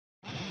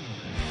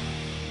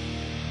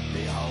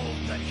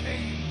the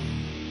king.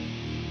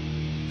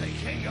 The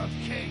king of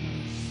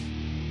kings.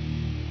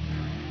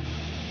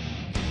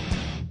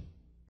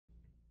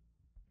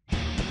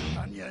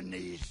 On your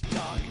knees,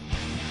 dog.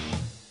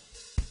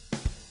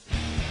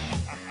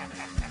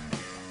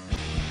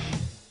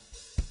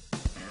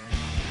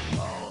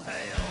 All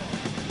hail.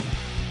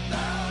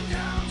 Bow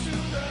down to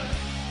the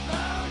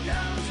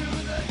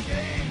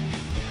king.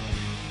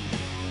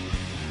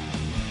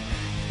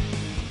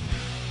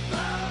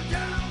 Bow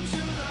down to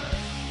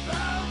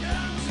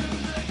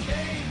the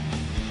king.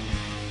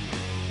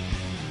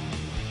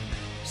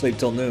 Sleep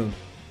till noon.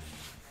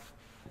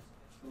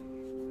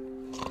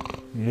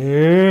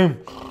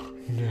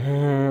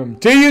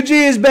 TUG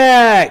is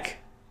back!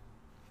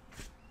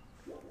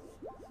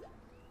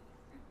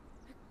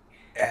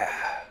 Yeah.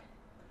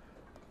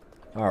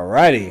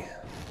 Alrighty.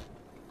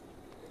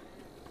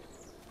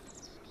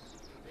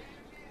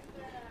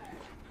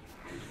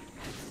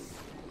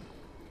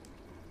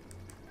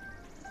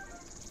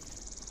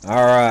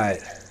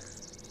 Alright.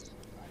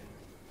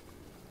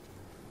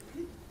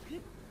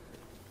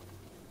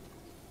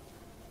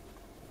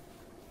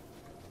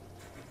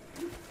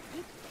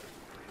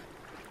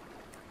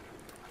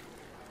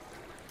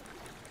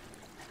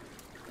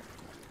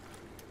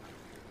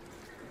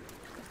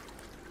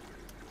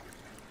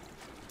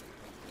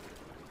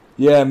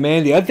 Yeah,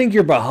 Mandy, I think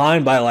you're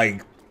behind by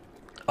like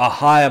a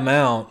high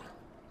amount.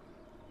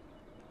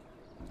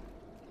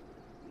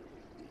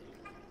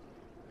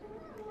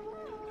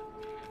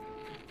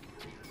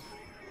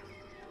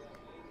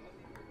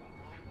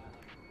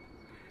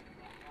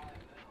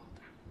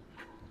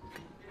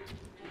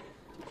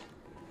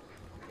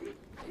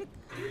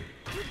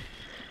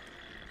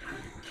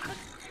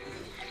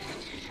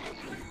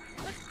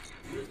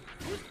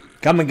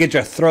 Come and get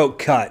your throat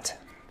cut.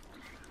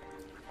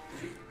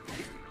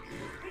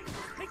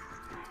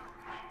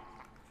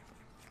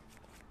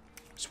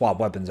 Swap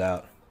weapons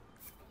out.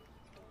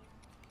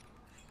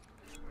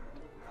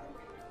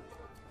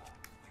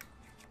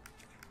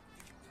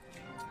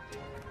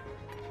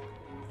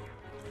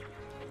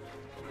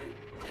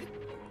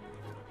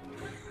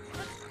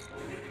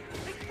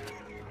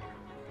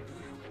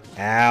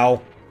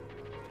 Ow.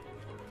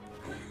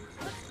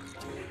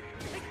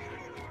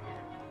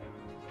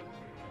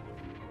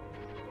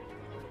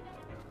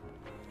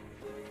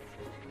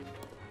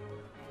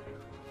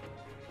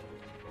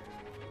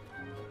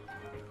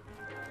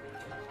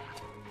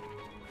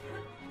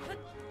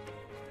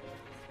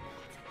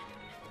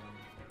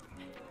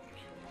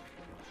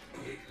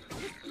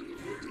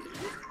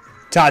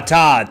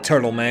 Ta-ta,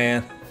 Turtle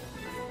Man.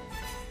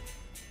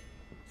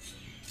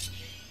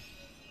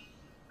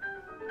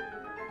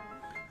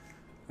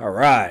 All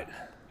right.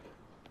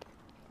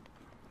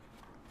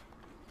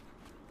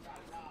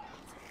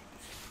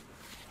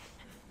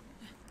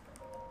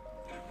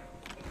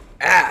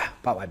 Ah,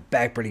 popped my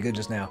back pretty good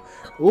just now.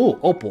 Ooh,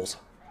 opals.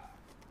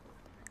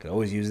 Could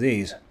always use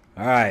these.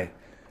 All right.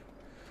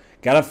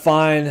 Gotta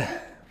find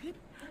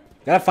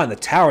the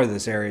tower of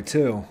this area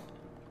too.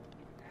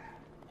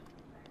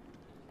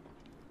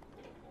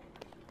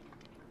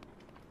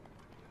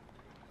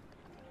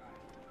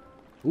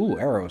 Ooh,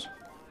 arrows.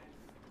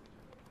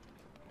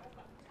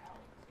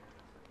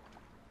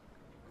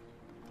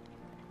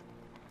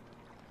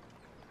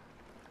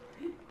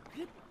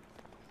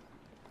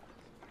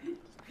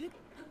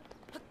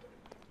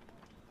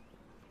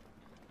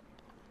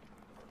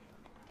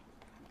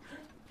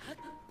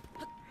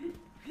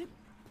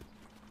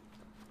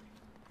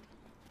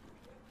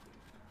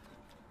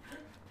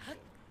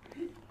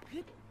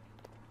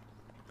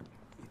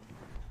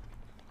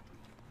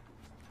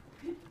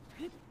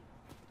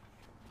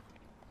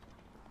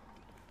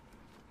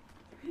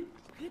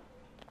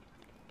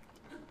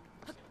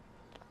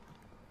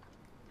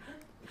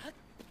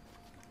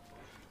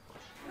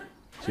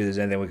 See if there's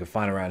anything we can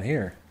find around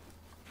here.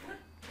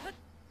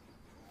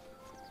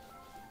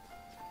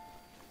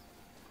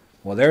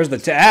 Well, there's the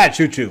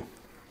choo-choo.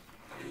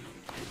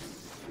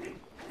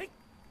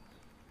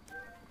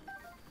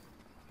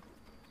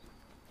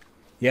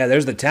 Yeah,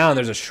 there's the town.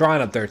 There's a shrine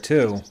up there,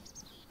 too.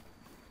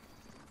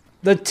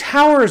 The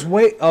tower is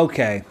way...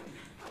 Okay.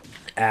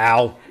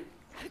 Ow.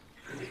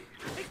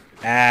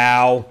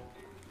 Ow.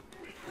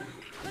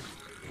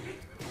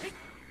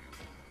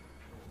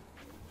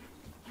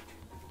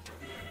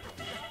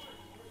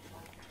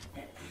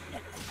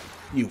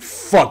 You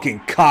fucking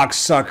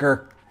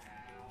cocksucker.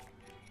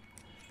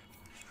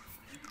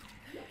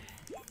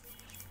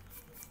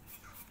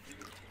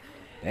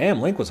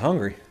 Damn, Link was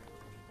hungry.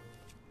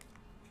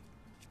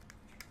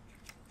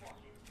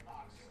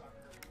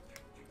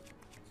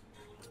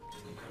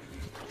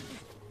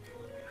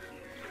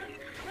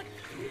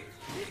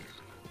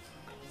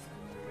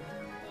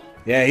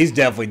 Yeah, he's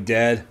definitely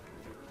dead.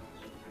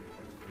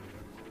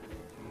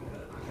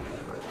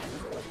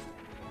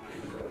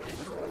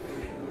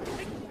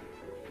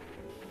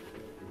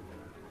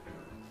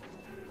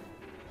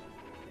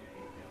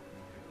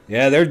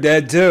 Yeah, they're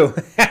dead too.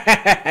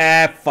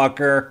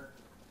 Fucker.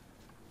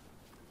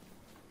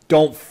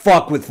 Don't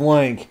fuck with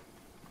Link.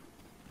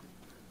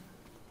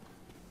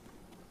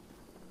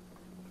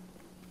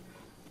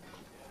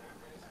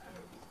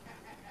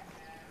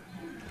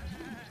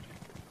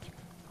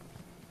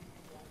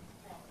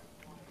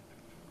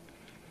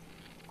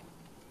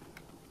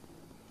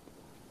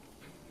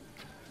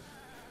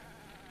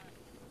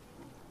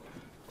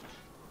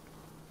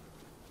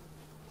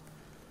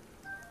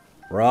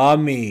 Raw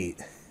meat.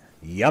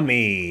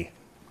 Yummy.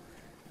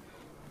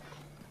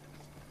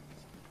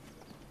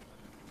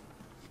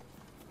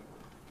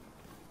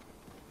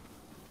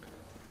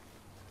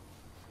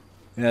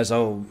 Yeah,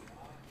 so...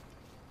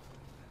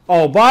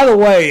 Oh, by the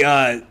way,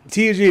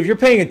 TUG, if you're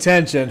paying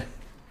attention...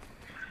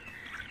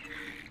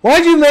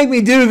 Why'd you make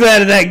me do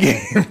that in that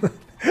game?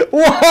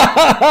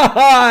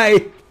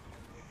 Why?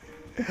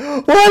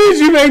 Why did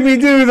you make me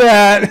do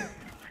that?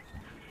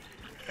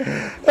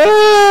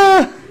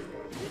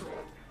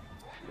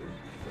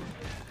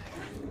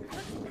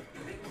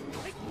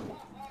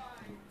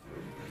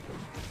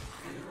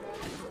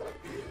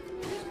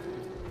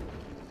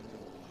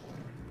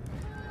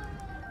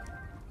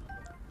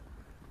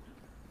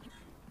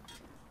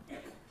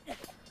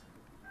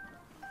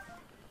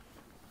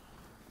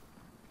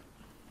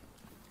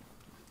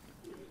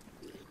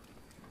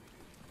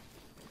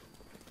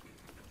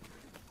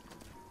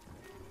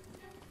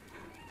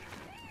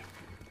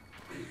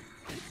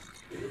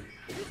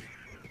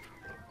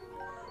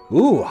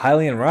 Ooh,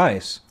 Hylian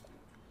rice.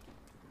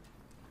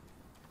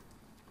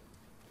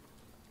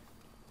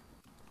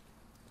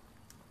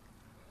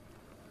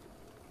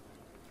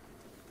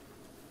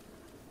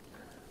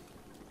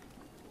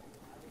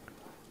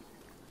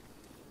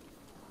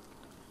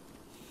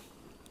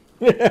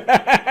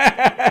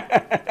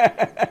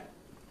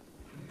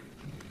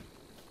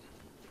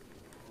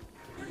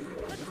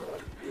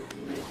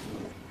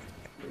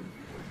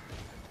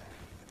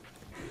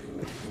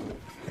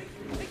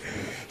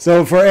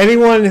 So for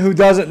anyone who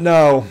doesn't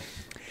know,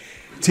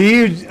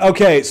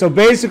 okay, so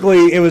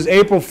basically it was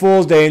April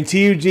Fool's Day and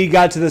TUG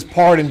got to this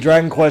part in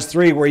Dragon Quest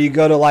 3 where you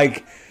go to,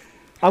 like,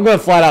 I'm going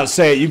to flat out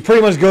say it, you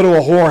pretty much go to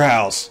a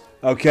whorehouse,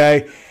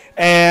 okay?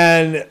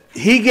 And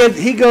he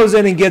goes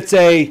in and gets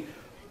a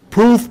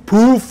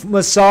poof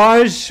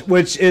massage,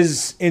 which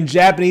is in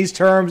Japanese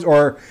terms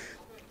or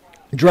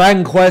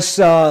Dragon Quest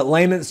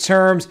layman's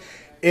terms,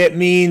 it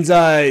means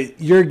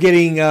you're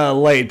getting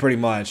laid pretty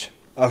much.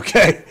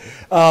 Okay,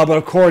 but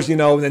of course, you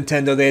know,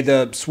 Nintendo, they had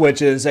to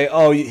switch it and say,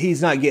 oh,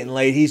 he's not getting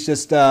laid. He's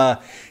just,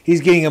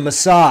 he's getting a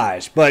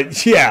massage.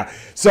 But yeah,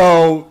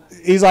 so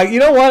he's like, you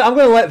know what? I'm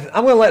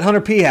gonna let Hunter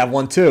P have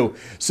one too.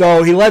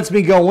 So he lets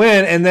me go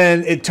in, and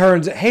then it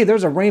turns, hey,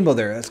 there's a rainbow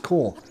there. That's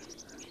cool.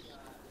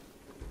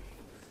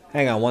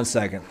 Hang on 1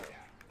 second.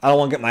 I don't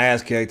want to get my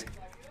ass kicked.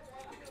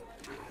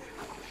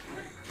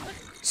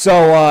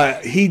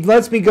 So he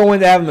lets me go in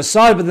to have a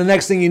massage, but the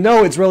next thing you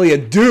know, it's really a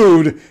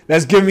dude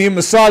that's giving me a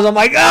massage. I'm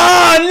like,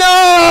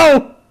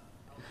 oh, no!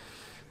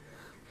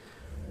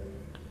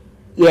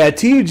 Yeah,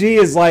 TUG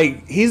is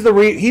like, he's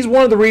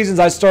one of the reasons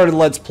I started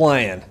Let's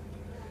Playing.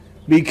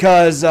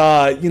 Because,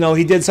 you know,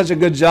 he did such a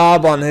good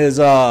job on his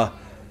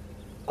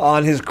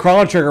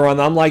Chrono Trigger run.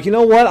 I'm like, you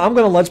know what? I'm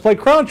going to Let's Play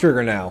Chrono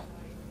Trigger now.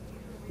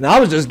 Now,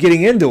 I was just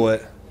getting into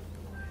it.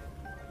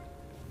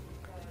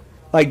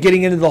 Like,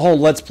 getting into the whole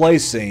Let's Play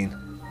scene.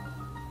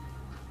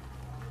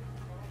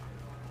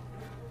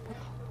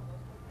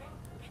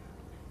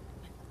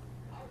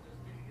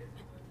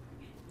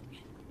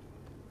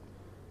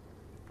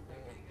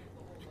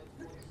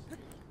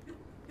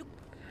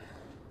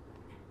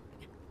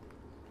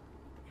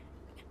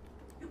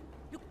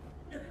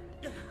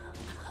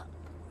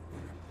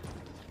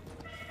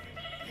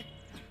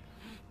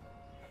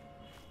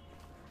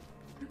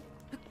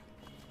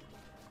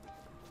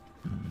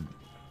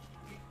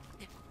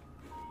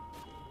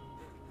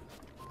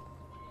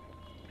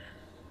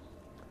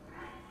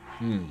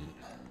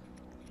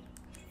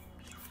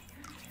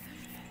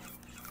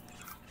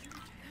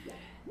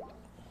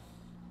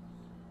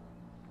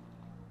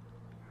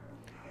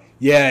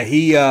 Yeah,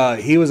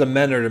 he was a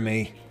mentor to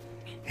me.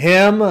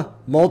 Him,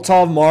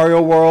 Molotov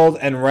Mario World,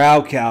 and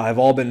Raocow have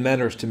all been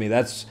mentors to me.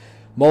 That's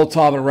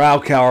Molotov and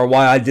Raocow are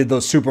why I did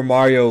those Super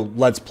Mario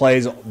Let's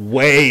Plays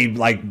way,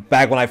 like,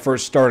 back when I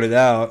first started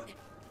out.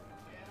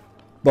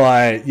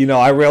 But, you know,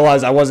 I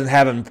realized I wasn't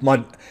having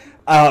much...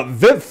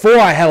 VIP 4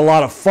 I had a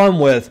lot of fun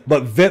with,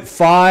 but VIP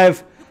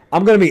 5,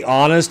 I'm going to be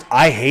honest,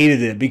 I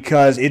hated it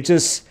because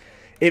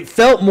it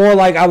felt more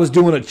like I was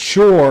doing a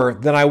chore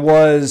than I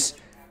was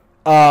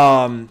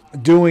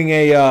doing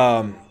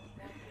a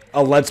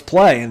Let's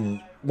Play.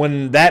 And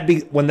when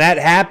that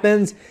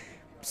happens,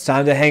 it's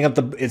time to hang up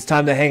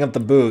the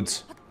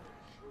boots.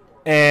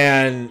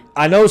 And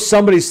I know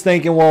somebody's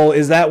thinking, well,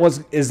 is that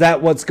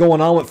what's going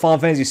on with Final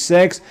Fantasy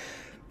VI?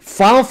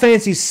 Final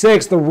Fantasy VI,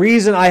 the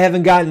reason I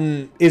haven't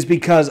gotten is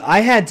because I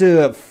had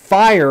to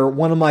fire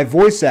one of my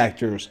voice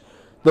actors,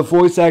 the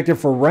voice actor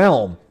for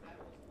Realm.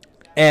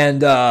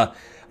 And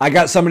I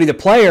got somebody to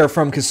play her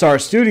from Kasar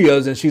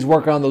Studios, and she's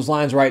working on those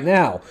lines right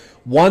now.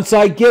 Once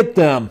I get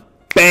them,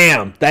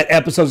 bam, that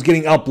episode's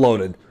getting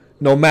uploaded,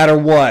 no matter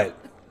what.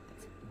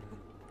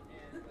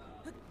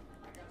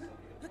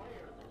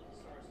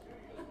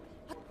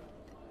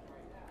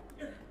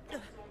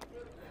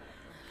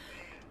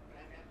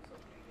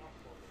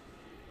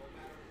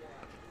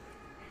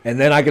 And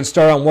then I can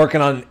start on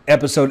working on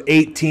episode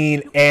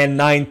 18 and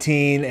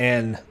 19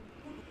 and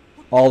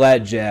all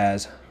that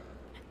jazz.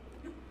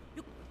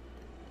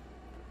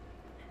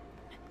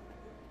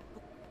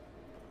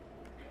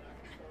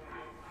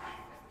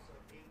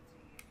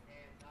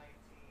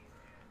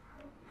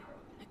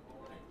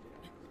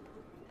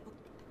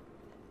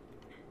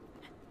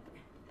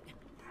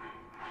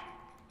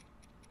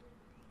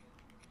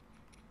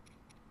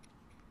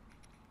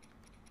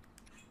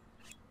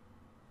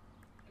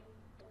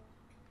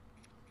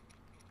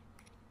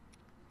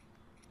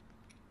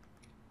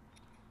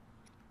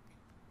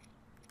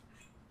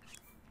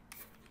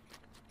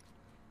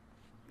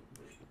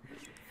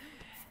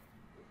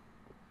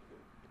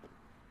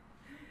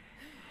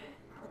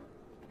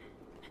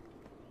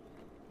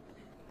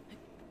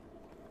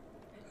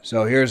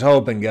 So here's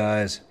hoping,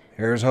 guys.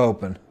 Here's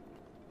hoping.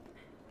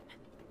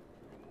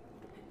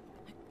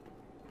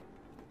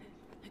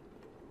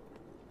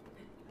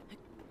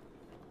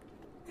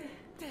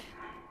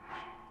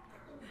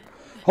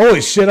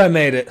 Holy shit, I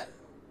made it.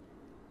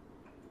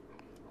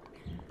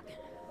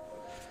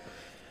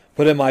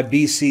 Put in my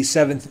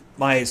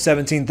my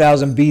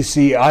 17,000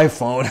 BC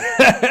iPhone.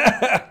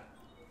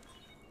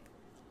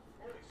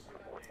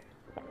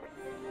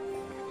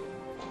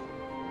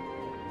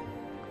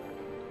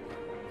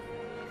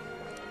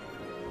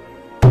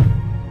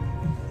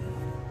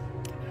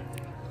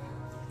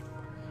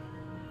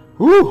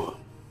 Woo!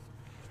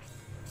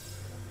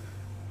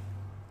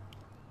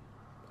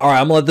 All right,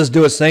 I'm gonna let this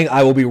do its thing.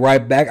 I will be right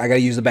back. I gotta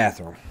use the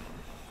bathroom.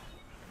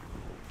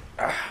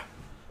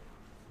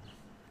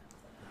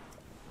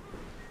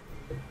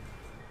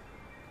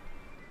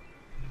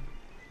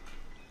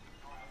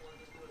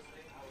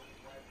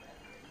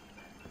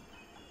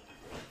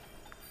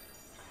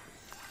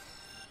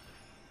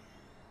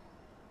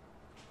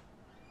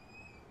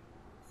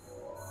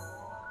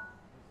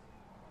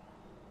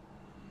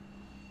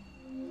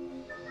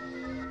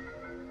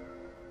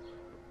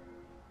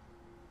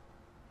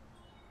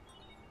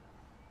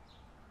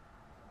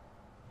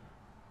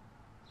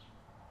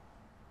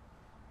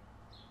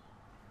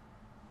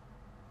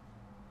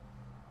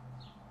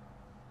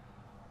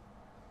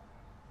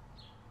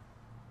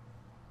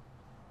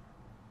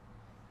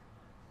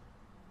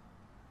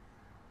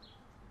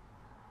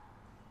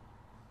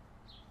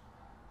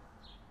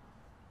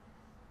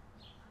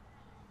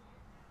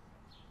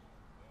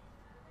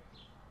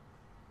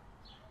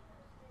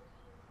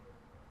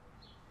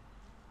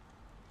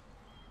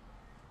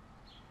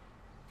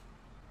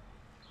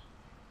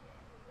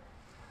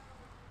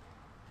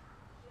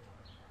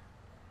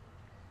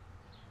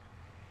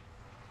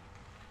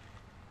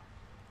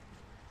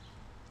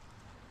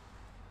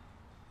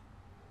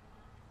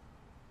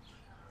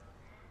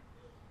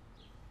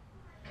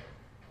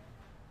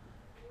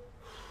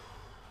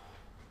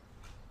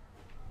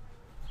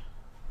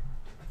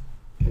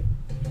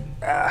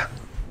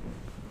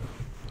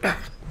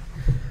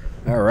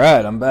 All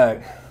right, I'm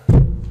back.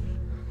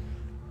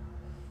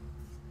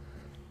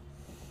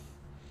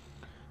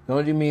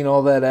 Don't you mean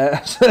all that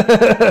ass?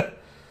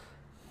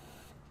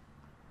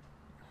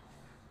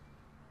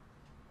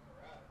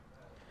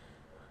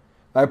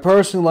 I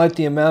personally like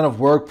the amount of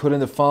work put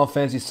into Final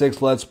Fantasy VI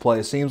Let's Play.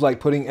 It seems like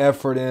putting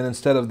effort in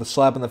instead of the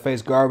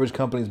slap-in-the-face garbage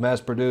companies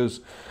mass-produce.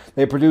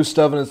 They produce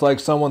stuff and it's like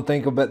someone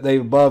think about they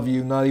above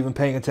you, not even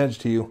paying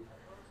attention to you.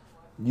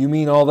 You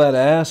mean all that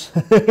ass?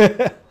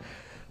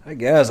 I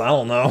guess. I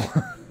don't know.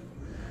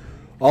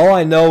 All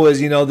I know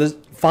is, you know, this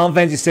Final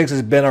Fantasy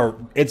VI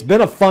has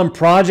been a fun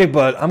project,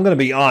 but I'm gonna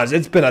be honest,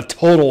 it's been a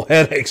total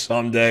headache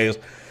some days.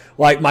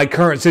 Like my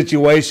current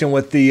situation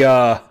with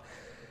the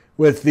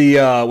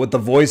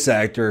voice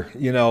actor,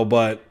 you know,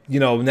 but you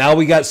know, now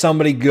we got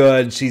somebody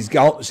good. She's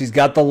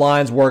got the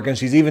lines working.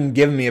 She's even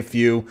given me a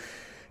few,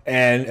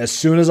 and as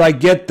soon as I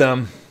get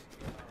them,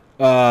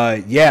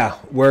 yeah,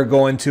 we're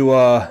going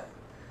to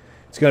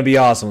it's gonna be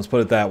awesome. Let's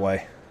put it that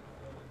way.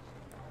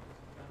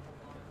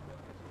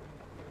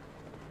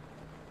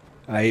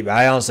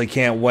 I honestly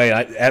can't wait.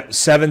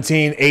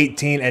 17,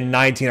 18, and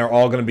 19 are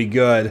all going to be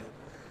good.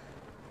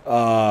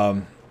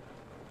 TUG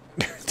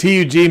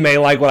may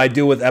like what I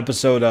do with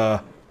episode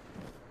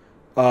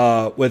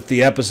with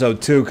the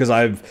episode 2 because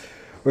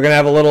we're gonna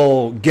have a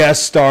little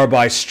guest star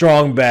by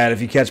Strong Bad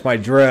if you catch my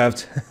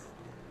drift.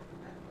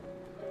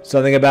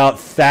 Something about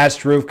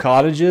thatched roof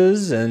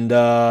cottages and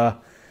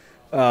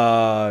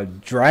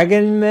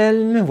dragon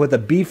men with a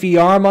beefy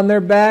arm on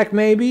their back,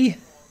 maybe.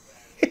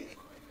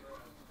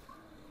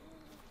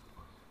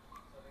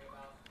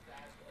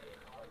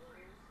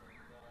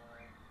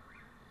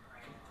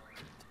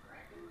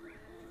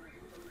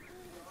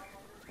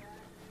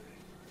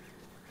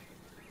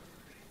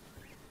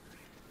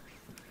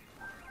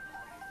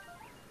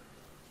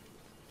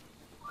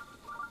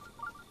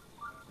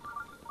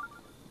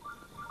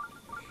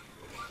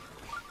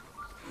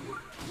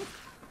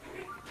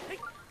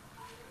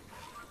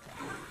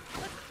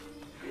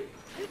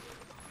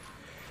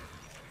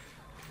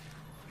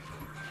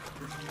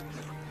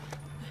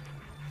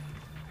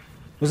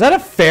 Was that a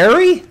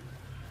fairy?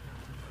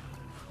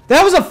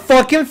 That was a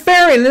fucking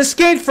fairy and it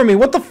escaped from me.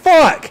 What the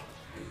fuck?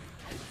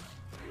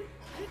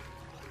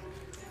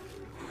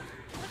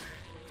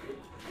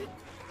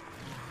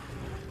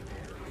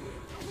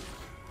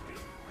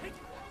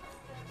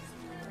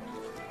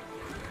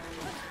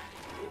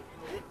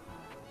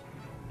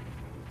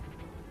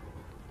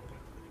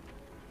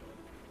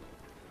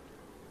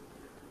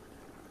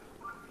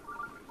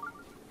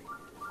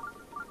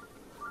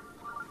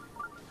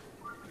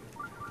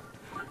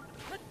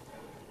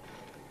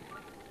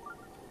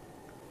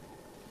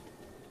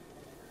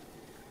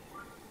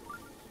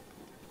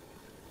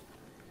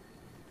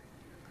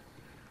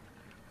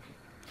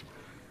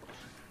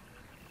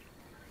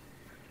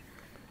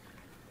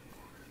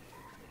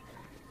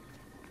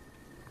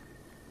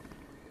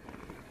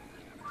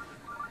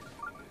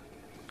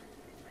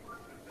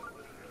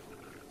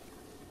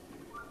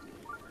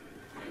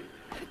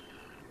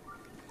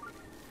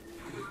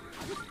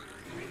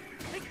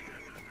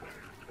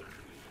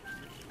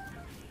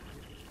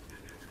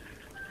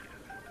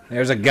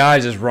 There's a guy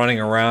just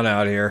running around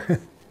out here.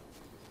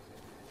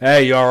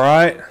 Hey, you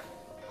alright?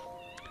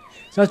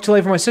 It's not too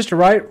late for my sister,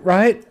 right?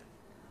 Right?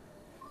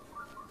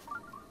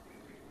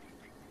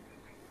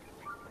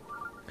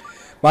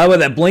 By the way,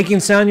 that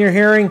blinking sound you're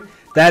hearing,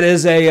 that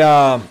is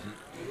a,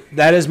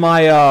 that is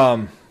my,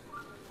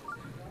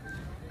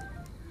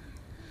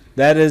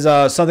 that is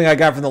something I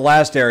got from the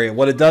last area.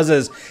 What it does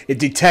is it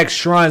detects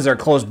shrines that are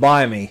close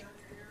by me.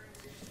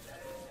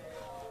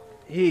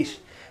 Yeesh.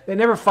 They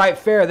never fight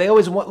fair. They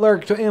always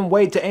lurk in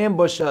wait to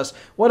ambush us.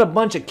 What a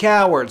bunch of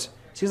cowards.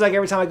 Seems like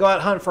every time I go out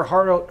hunting for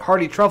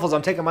hardy truffles,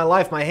 I'm taking my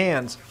life in my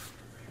hands.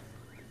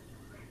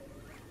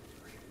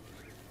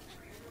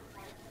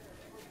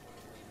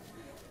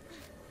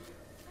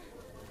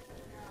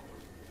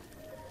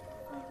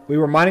 We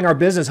were minding our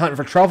business hunting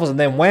for truffles, and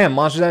then wham,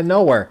 monsters out of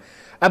nowhere.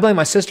 I blame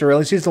my sister,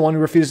 really. She's the one who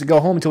refused to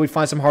go home until we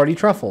find some hardy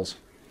truffles.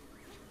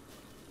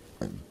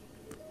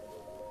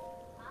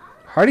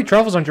 Hardy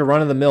truffles aren't your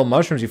run-of-the-mill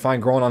mushrooms you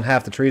find growing on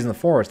half the trees in the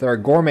forest. They're a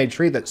gourmet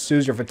treat that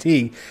soothes your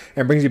fatigue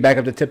and brings you back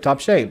up to tip-top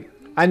shape.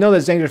 I know that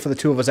it's dangerous for the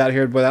two of us out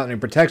here without any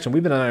protection.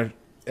 We've been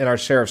in our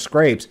share of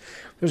scrapes.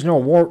 There's no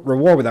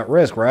reward without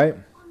risk, right?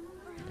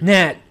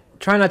 Nat,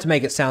 try not to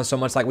make it sound so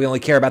much like we only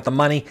care about the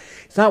money.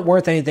 It's not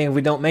worth anything if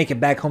we don't make it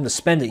back home to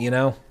spend it, you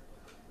know?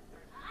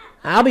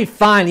 I'll be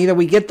fine. Either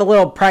we get the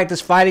little practice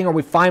fighting or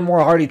we find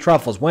more hardy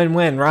truffles.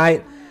 Win-win,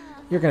 right?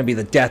 You're going to be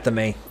the death of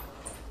me.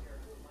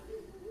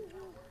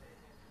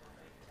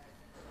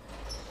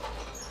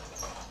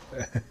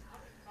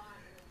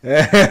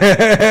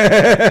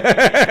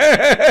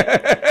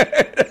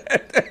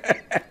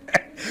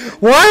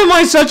 Why am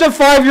I such a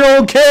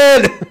 5-year-old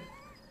kid?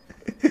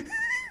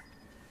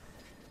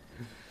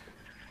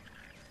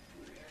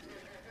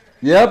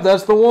 Yep,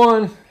 that's the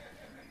one.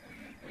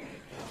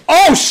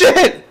 Oh,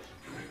 shit!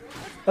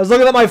 I was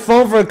looking at my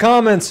phone for the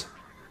comments.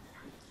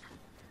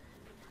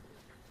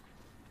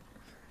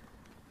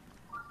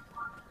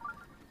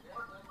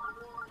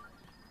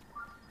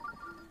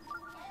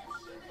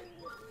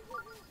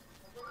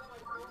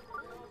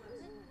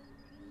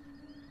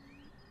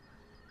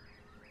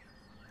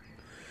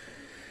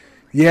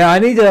 Yeah, I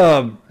need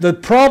to... The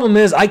problem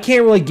is I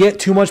can't really get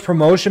too much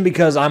promotion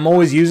because I'm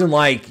always using,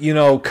 like, you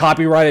know,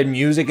 copyrighted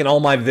music in all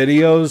my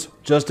videos.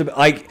 Just to,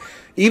 like,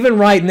 even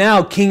right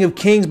now, King of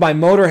Kings by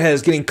Motorhead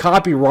is getting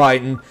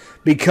copyrighted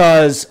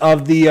because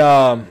of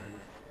the...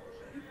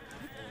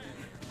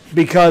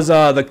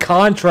 the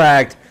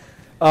contract,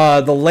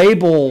 the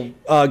label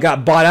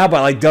got bought out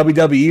by, like,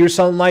 WWE or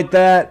something like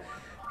that.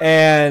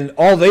 And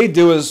all they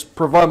do is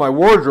provide my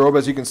wardrobe.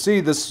 As you can see,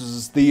 this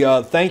is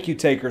the Thank You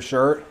Taker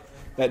shirt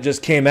that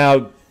just came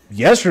out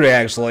yesterday,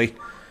 actually.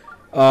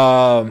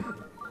 Hateno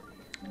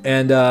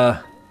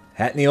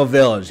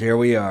Village, here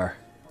we are.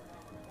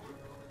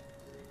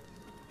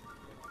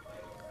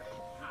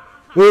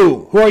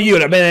 Ooh, who are you?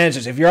 And I've been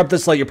answers. If you're up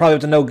this late, you're probably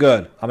up to no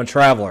good. I'm a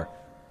traveler.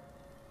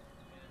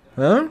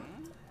 Huh?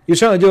 You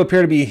certainly do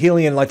appear to be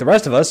Hylian like the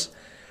rest of us.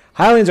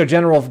 Hylians are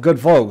general good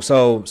folk,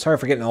 so sorry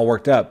for getting all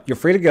worked up. You're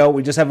free to go.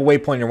 We just have a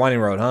waypoint in your winding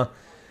road, huh?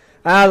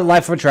 Ah, the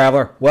life of a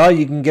traveler. Well,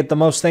 you can get the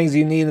most things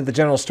you need at the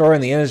general store,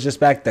 and the inn is just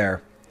back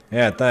there.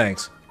 Yeah,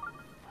 thanks.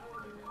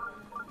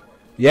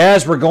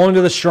 Yes, we're going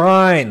to the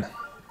shrine.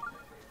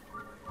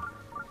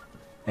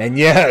 And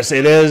yes,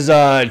 it is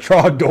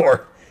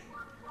Trogdor.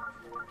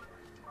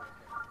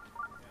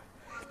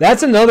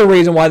 That's another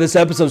reason why this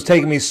episode's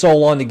taking me so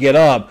long to get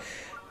up.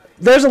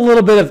 There's a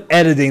little bit of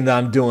editing that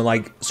I'm doing,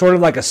 like sort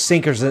of like a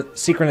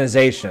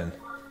synchronization.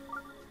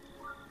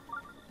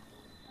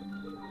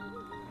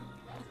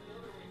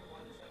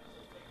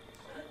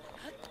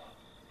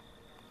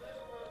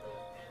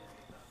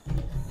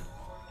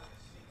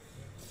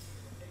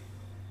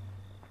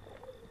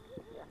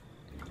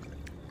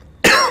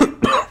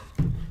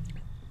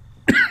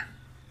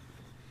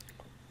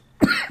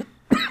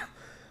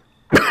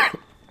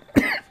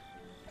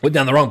 Went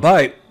down the wrong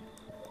pipe.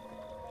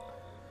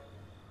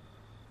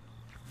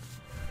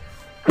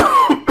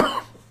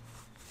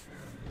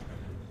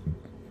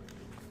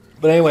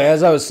 But anyway,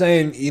 as I was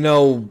saying, you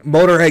know,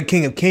 Motorhead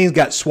King of Kings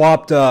got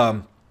swapped.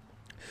 Now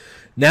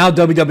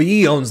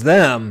WWE owns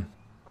them.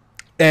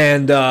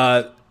 And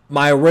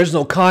my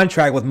original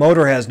contract with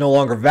Motorhead is no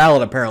longer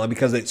valid, apparently,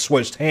 because it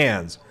switched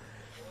hands.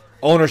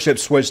 Ownership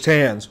switched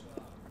hands.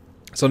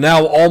 So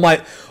now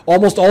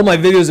almost all my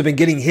videos have been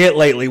getting hit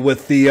lately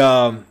with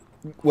the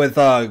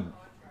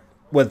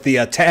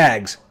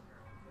tags.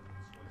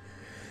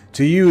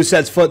 To you who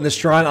sets foot in the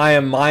shrine, I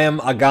am Mayim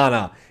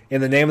Agana. In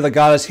the name of the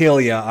goddess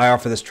Helia, I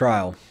offer this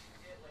trial.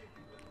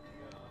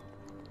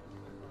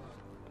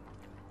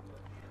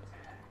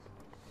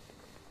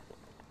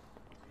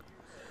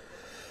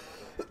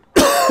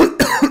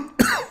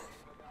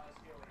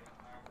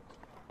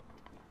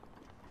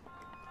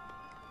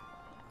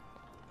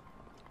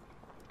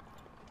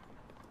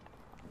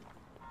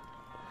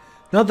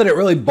 Not that it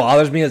really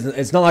bothers me.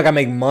 It's not like I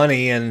make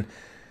money, and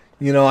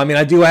you know, I mean,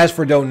 I do ask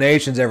for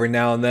donations every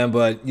now and then,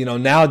 but you know,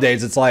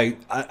 nowadays it's like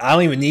I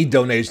don't even need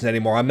donations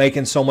anymore. I'm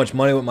making so much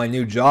money with my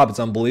new job; it's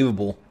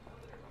unbelievable.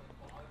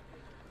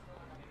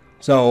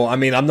 So, I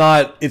mean,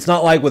 it's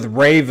not like with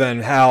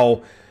Raven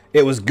how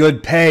it was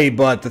good pay,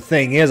 but the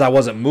thing is I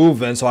wasn't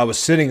moving, so I was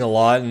sitting a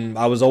lot, and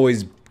I was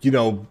always,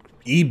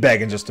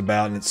 e-begging just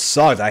about, and it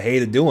sucked. I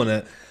hated doing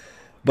it.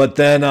 But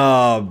then,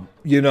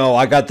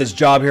 I got this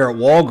job here at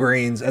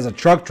Walgreens as a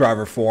truck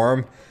driver for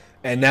him,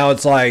 and now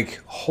it's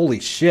like, holy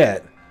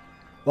shit.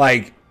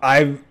 Like,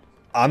 I'm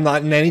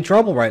not in any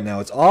trouble right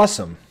now. It's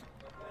awesome.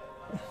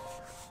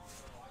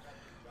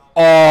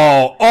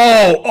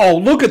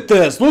 Oh, look at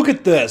this. Look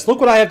at this. Look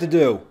what I have to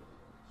do.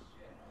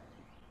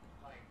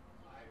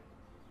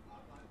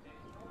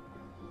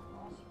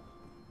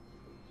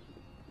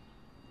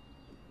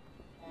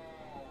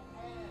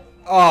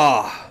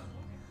 Ah.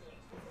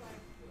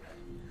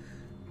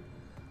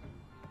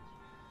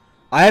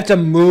 I have to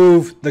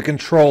move the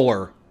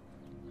controller.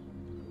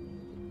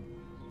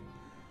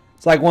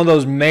 It's like one of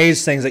those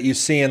maze things that you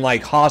see in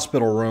like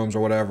hospital rooms or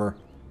whatever.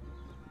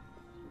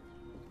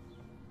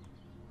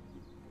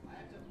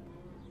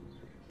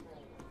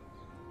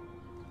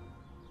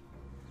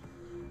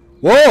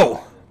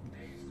 Whoa!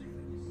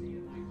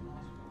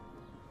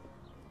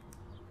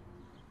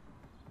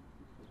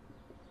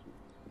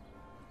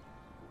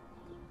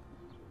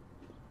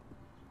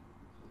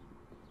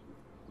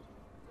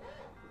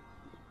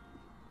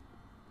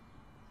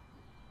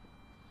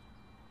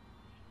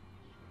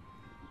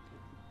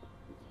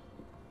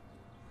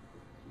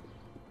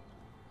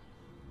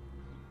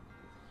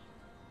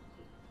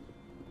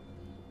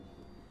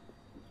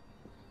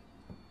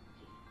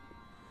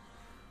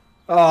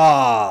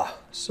 Ah,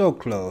 so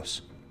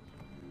close.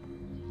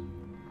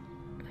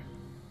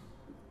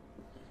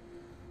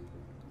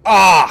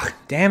 Ah,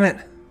 damn it.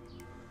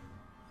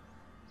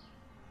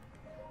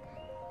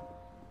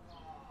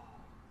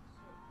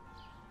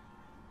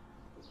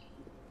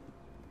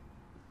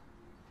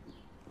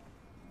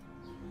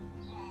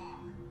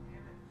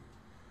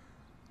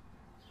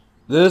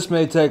 This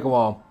may take a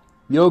while.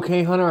 You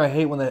okay, Hunter? I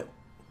hate when that...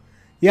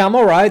 Yeah, I'm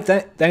alright.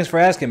 Thanks for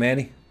asking,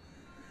 Manny.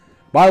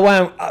 By the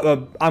way,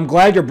 I'm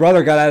glad your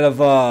brother got out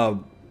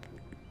of...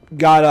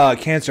 got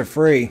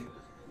cancer-free.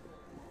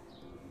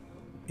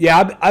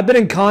 Yeah, I've been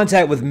in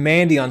contact with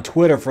Mandy on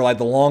Twitter for like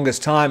the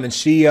longest time, and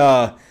she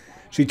opened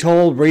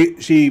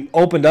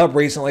up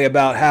recently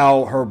about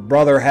how her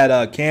brother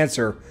had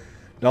cancer.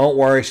 Don't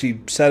worry,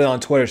 she said it on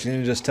Twitter. She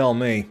didn't just tell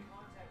me,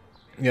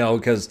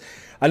 because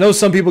I know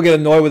some people get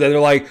annoyed with it. They're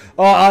like,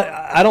 "Oh,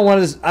 I don't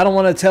want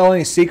to tell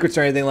any secrets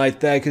or anything like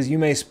that because you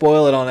may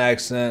spoil it on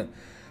accident."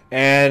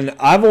 And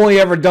I've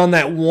only ever done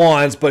that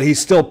once, but he's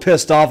still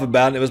pissed off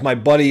about it. It was my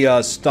buddy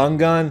Stun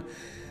Gun.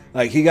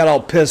 Like, he got all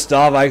pissed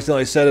off. I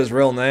accidentally said his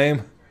real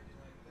name.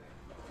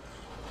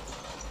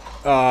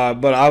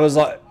 But I was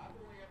like,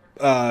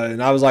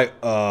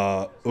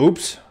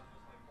 oops.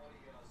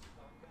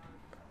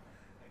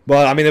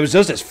 But, I mean, it was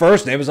just his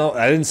first name.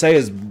 I didn't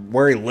say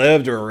where he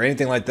lived or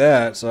anything like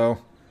that, so.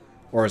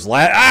 Or his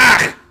last.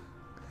 Ah!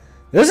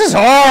 This is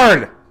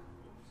hard!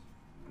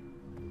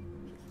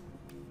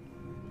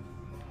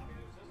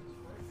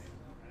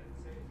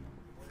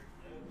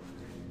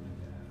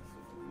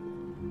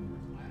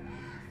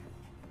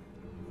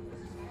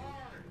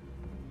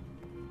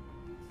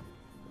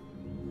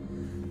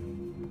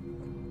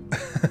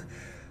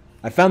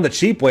 I found the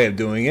cheap way of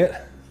doing it.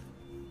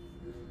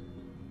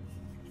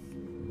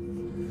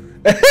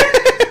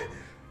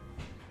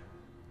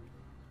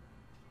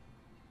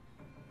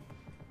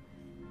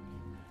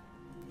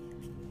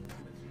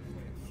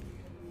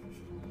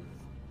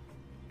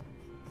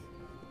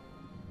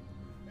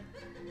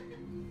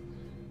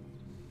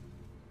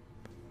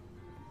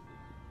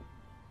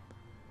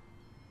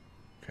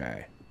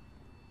 Okay.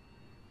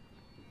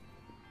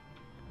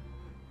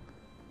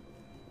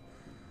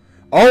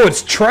 Oh,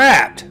 it's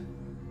trapped.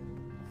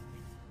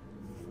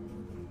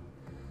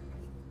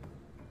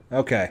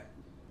 Okay.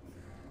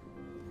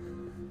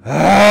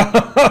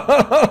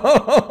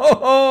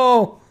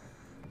 Oh!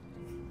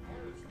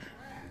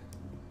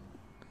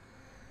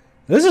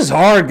 This is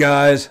hard,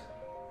 guys.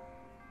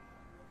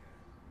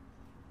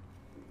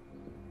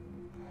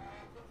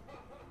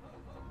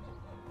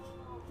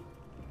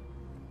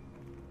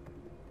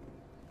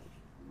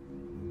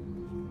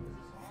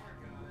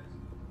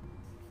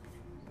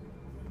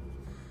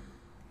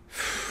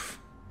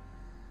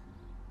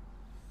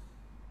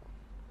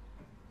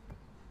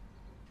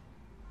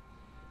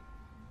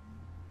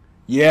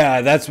 Yeah,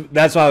 that's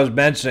what I was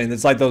mentioning.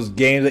 It's like those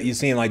games that you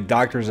see in like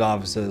doctor's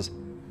offices.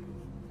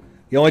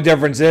 The only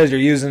difference is you're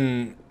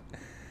using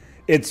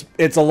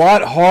it's a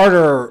lot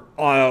harder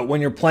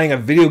when you're playing a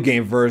video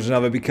game version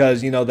of it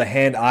because the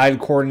hand-eye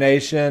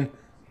coordination.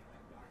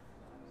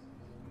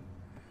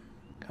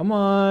 Come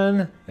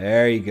on,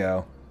 there you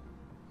go.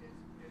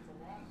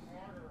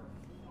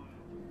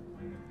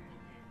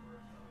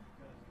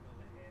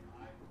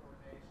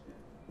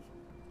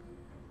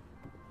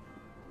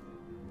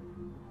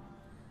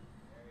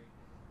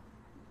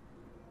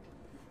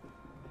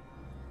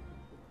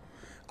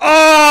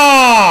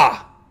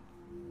 Ah!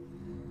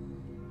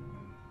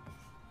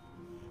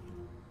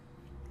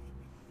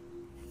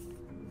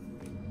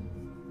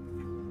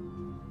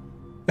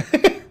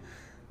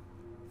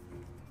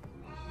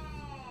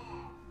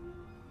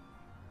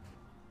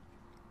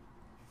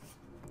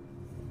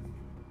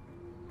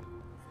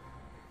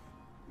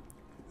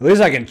 At least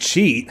I can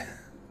cheat.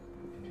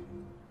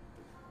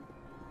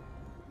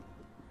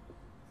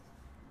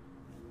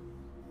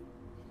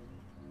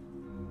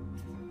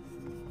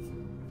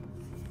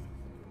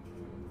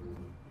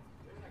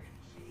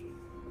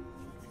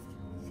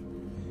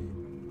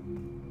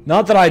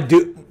 Not that I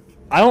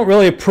don't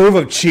really approve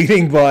of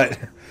cheating, but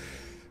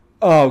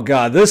oh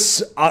god,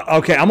 this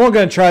okay. I'm only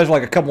gonna try this for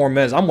like a couple more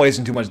minutes. I'm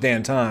wasting too much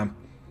damn time.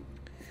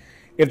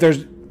 If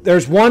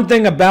there's one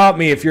thing about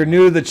me, if you're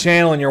new to the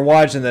channel and you're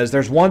watching this,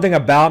 there's one thing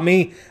about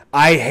me.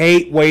 I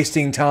hate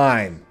wasting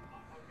time.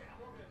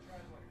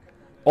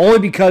 Only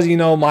because, you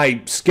know, my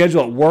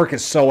schedule at work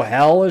is so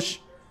hellish.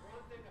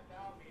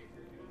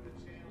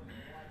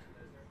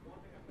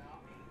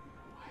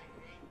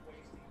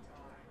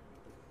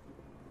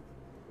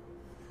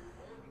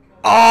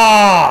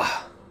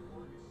 Ah!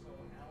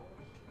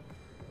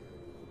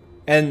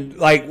 And,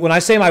 like, when I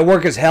say my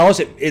work is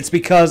hellish, it's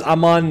because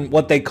I'm on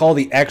what they call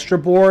the extra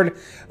board.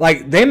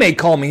 Like, they may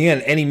call me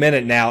in any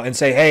minute now and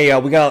say, hey,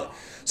 we got...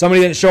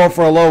 Somebody didn't show up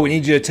for a load. We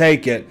need you to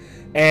take it.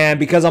 And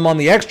because I'm on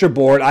the extra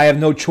board, I have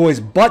no choice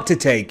but to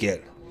take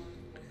it.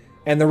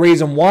 And the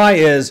reason why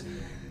is...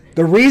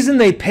 The reason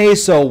they pay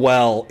so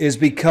well is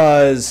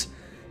because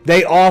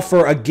they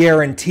offer a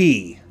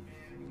guarantee.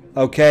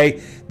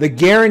 Okay? The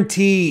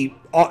guarantee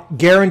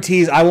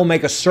guarantees I will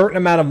make a certain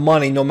amount of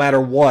money no matter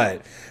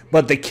what.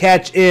 But the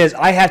catch is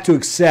I have to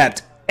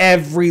accept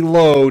every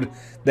load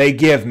they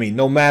give me,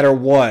 no matter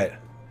what.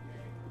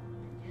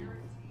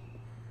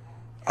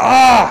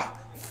 Ah!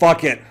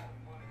 Fuck it.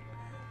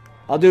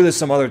 I'll do this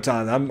some other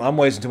time. I'm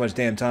wasting too much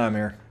damn time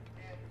here.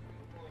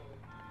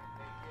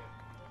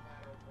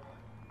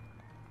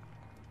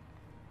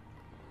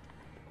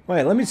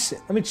 Wait, let me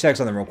check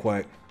something real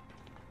quick.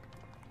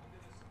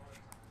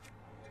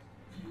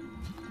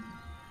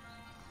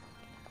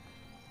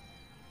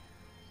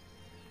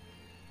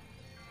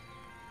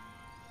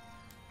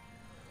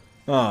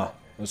 Oh,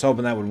 I was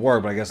hoping that would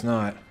work, but I guess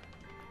not.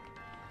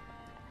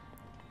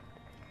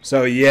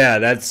 So yeah,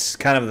 that's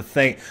kind of the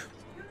thing.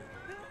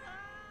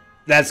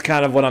 That's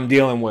kind of what I'm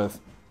dealing with.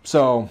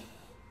 So,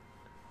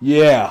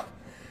 yeah.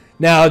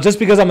 Now, just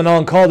because I'm an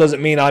on-call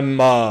doesn't mean I'm,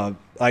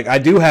 like, I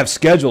do have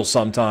schedules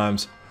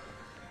sometimes.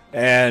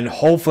 And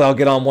hopefully I'll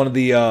get on one of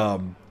the,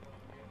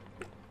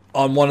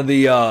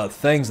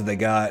 things that they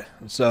got.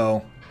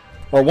 So,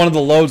 or one of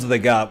the loads that they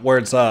got where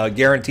it's,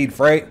 guaranteed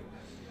freight.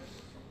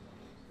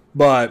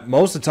 But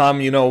most of the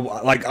time, you know,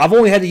 like, I've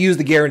only had to use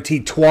the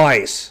guarantee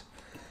twice.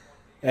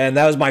 And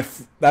that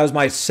was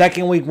my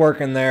second week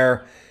working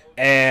there,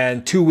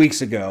 and 2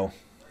 weeks ago.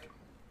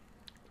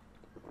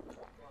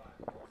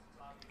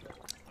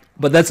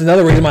 But that's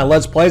another reason my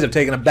Let's Plays have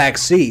taken a back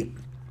seat.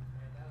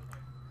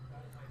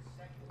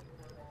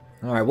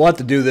 Alright, we'll have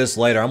to do this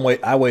later.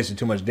 I wasted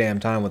too much damn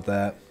time with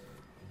that.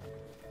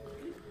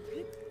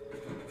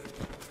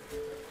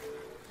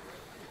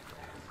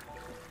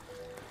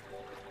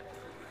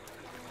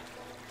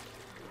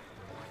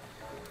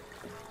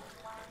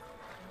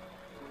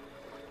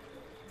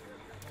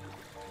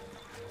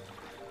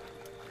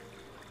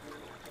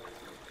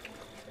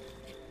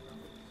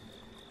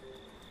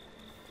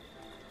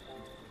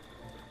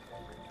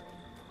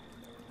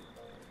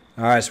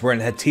 Alright, so we're in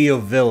Hateno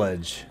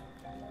Village.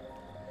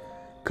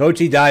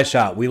 Kochi Die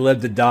Shot. We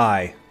live to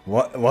die.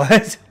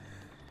 What?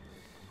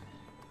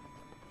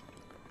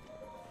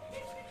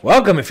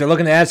 Welcome. If you're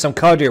looking to add some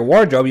color to your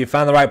wardrobe, you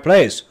found the right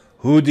place.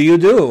 Who do you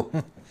do?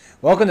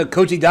 Welcome to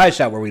Kochi Die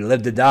Shot, where we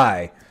live to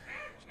die.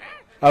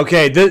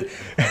 Okay,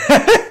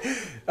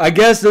 I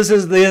guess this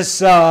is this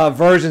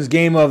version's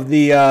game of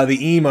the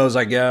emos,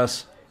 I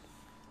guess.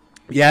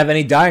 If you have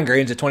any dye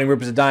ingredients at 20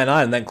 rupees a dye and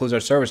item, that includes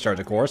our service charge,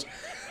 of course.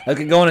 I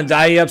could go in and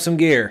dye you up some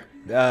gear.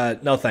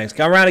 No thanks.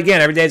 Come around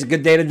again. Every day's a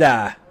good day to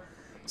die.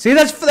 See,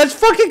 that's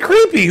fucking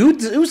creepy.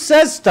 Who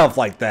says stuff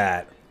like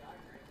that?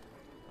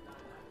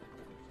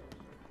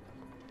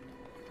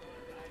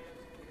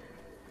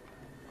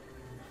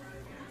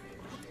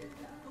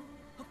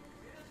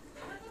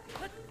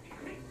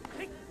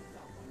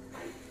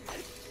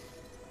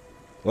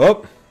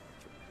 Whoop.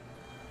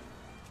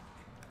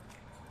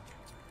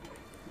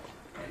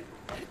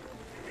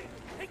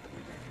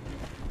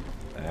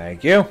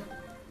 Thank you.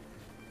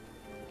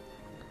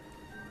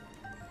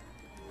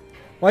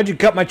 Why'd you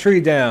cut my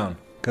tree down?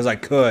 Because I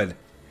could.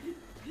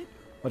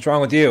 What's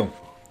wrong with you?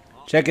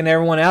 Checking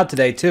everyone out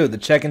today, too. The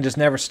checking just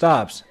never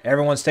stops.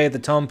 Everyone stay at the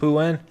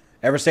Tompu Inn?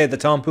 Ever stay at the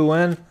Tompu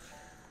Inn?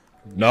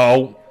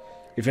 No.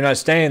 If you're not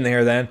staying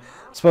there, then,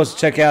 I'm supposed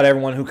to check out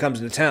everyone who comes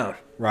into town.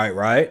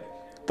 Right.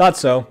 Thought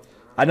so.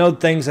 I know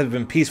things have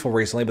been peaceful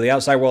recently, but the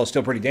outside world is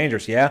still pretty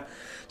dangerous, yeah?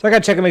 So I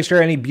gotta check and make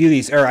sure any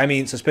beauties, or I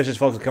mean suspicious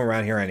folks that come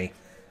around here any.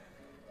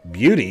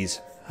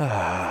 Beauties?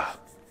 Ah.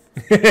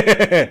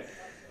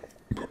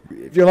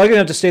 If you're lucky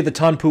enough to stay at the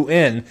Tompu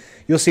Inn,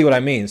 you'll see what I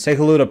mean. Say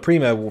hello to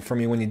Prima for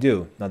me when you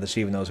do. Not that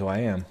she even knows who I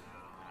am.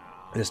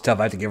 It's tough.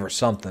 I have to give her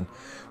something.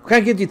 What kind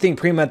of gift do you think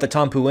Prima at the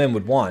Tompu Inn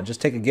would want?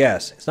 Just take a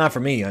guess. It's not for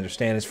me, you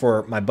understand. It's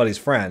for my buddy's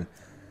friend.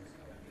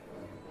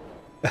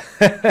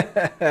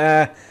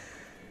 Shy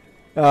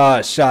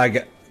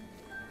guy.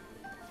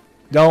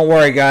 Don't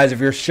worry, guys. If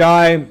you're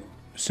shy,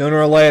 sooner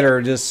or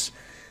later, just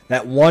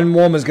that one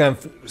woman's going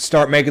to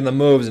start making the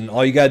moves, and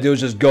all you got to do is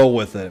just go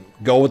with it.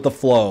 Go with the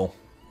flow.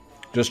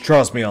 Just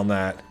trust me on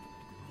that.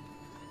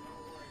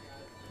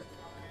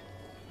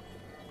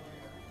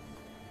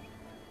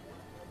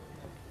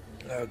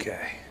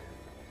 Okay.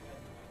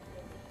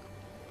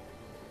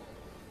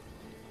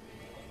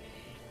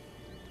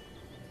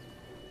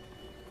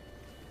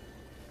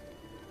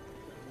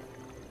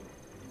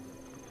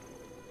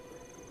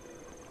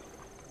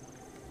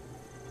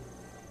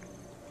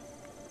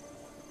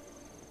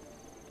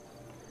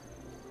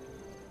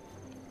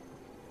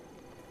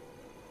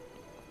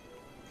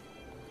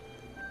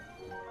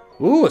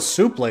 Ooh, a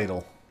soup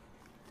ladle.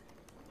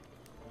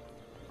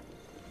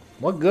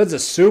 What good's a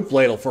soup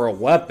ladle for a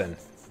weapon?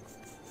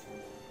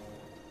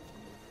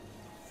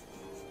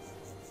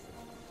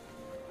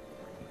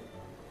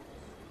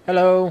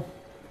 Hello.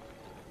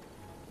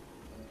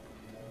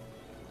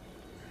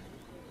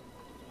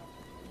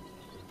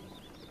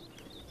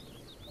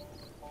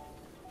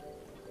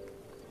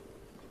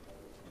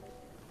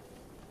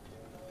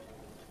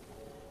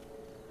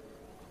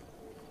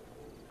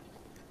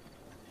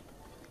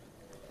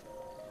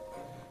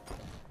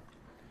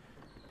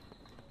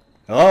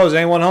 Hello, is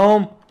anyone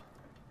home?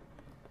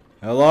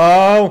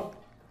 Hello?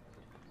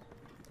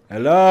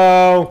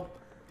 Hello?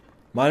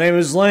 My name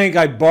is Link.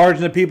 I barge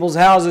into people's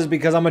houses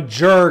because I'm a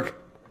jerk.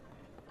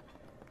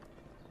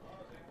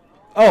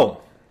 Oh.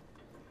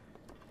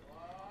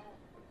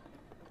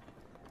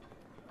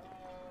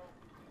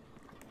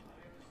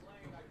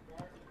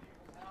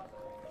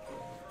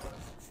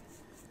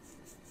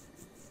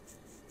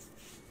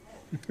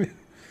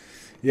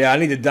 Yeah, I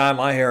need to dye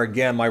my hair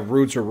again. My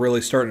roots are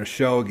really starting to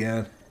show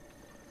again.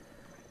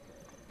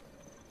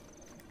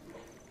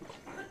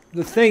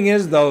 The thing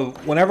is, though,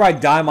 whenever I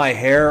dye my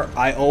hair,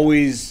 I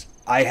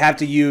have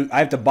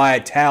to buy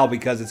a towel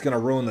because it's gonna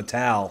ruin the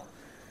towel.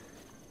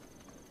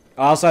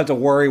 I also have to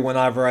worry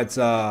whenever it's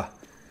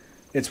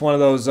one of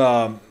those.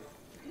 I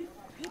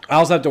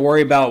also have to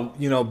worry about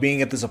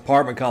being at this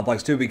apartment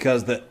complex too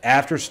because the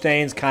after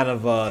stains kind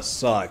of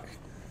suck.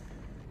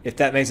 If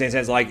that makes any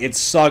sense, like it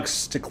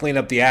sucks to clean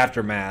up the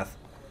aftermath.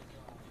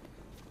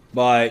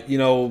 But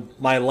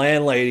my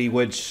landlady,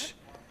 which.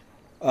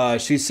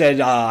 She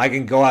said I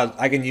can go out.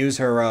 I can use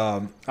her.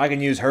 I can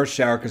use her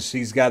shower because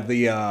she's got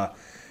the.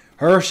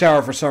 Her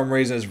shower for some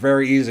reason is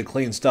very easy to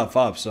clean stuff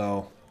up.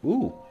 So,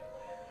 ooh,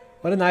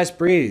 what a nice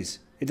breeze.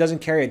 It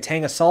doesn't carry a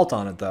tang of salt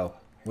on it though.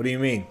 What do you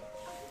mean?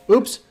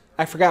 Oops,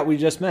 I forgot we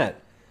just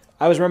met.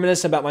 I was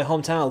reminiscing about my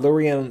hometown,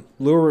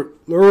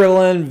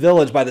 Lurilan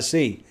Village by the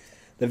sea.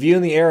 The view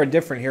and the air are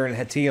different here in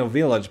Hateno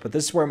Village, but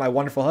this is where my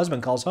wonderful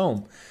husband calls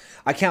home.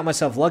 I count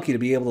myself lucky to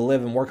be able to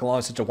live and work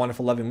along such a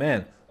wonderful, loving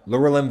man.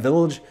 Lurilan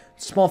Village,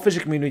 a small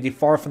fishing community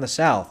far from the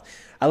south.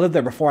 I lived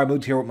there before I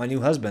moved here with my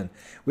new husband.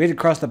 We had to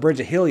cross the bridge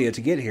of Hylia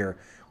to get here,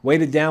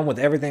 weighted down with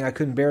everything I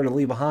couldn't bear to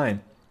leave behind.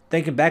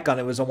 Thinking back on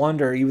it, it was a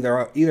wonder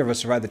either of us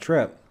survived the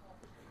trip.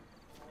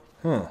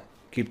 Huh.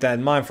 Keep that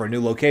in mind for a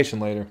new location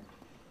later.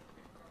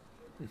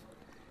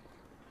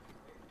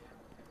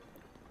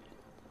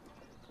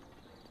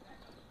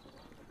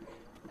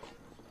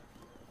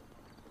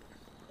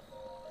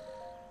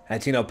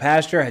 Hateno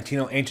Pasture,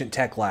 Hateno Ancient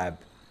Tech Lab.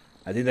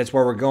 I think that's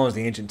where we're going, is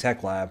the Ancient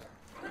Tech Lab.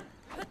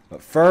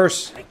 But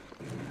first,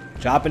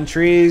 chopping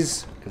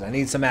trees, because I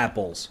need some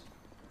apples.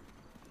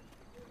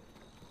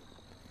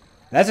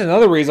 That's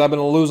another reason I've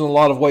been losing a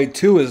lot of weight,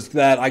 too, is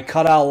that I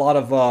cut out a lot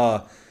of,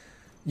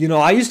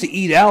 I used to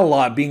eat out a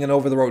lot being an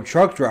over-the-road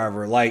truck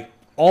driver, like,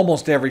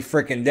 almost every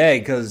freaking day,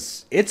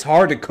 because it's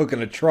hard to cook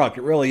in a truck.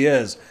 It really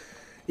is.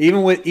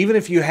 Even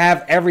if you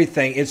have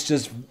everything, it's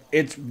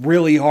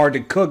really hard to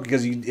cook,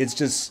 because it's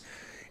just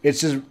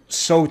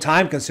so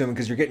time consuming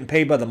because you're getting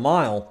paid by the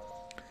mile.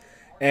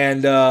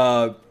 And,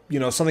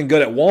 something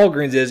good at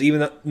Walgreens is,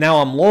 even though now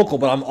I'm local,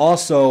 but I'm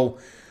also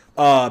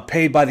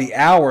paid by the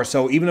hour.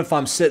 So even if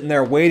I'm sitting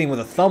there waiting with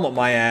a thumb up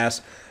my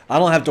ass, I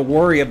don't have to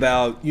worry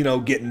about,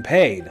 getting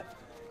paid.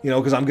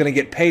 Because I'm going to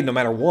get paid no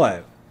matter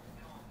what.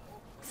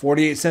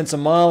 48 cents a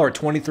mile or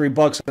 23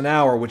 bucks an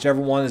hour, whichever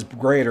one is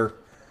greater.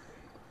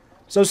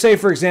 So say,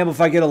 for example,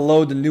 if I get a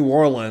load to New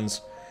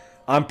Orleans,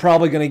 I'm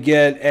probably going to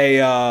get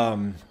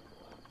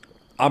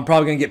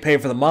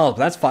paid for the miles, but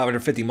that's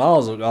 550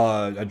 miles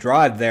a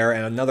drive there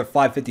and another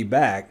 550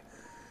 back.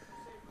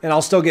 And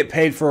I'll still get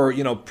paid for,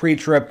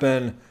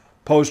 pre-tripping,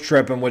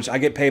 post-tripping, which I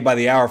get paid by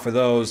the hour for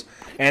those,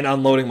 and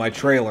unloading my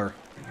trailer,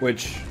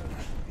 which,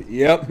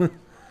 yep.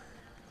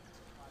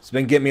 It's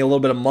been getting me a little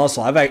bit of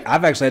muscle. I've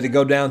actually had to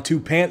go down 2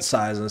 pant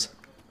sizes.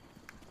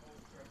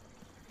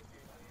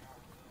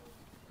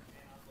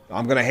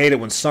 I'm going to hate it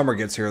when summer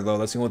gets here, though.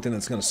 That's the only thing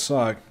that's going to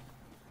suck.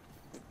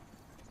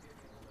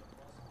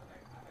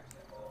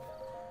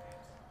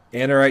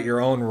 Enter at your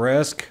own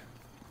risk.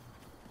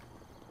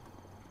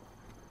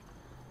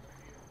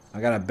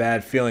 I got a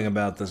bad feeling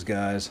about this,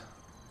 guys.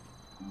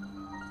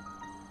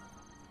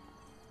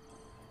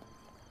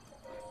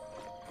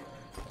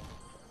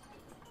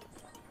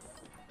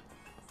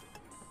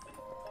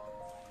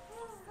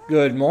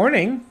 Good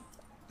morning.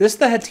 This is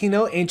the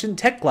Hateno Ancient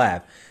Tech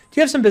Lab. Do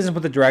you have some business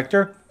with the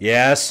director?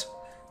 Yes.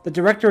 The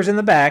director is in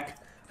the back.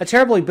 A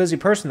terribly busy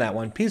person, that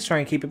one. Please try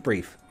and keep it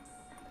brief.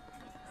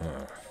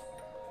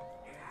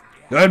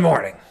 Good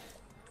morning.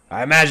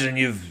 I imagine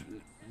you've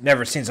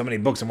never seen so many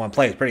books in one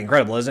place. Pretty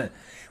incredible, isn't it?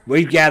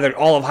 We've gathered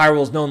all of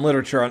Hyrule's known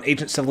literature on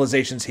ancient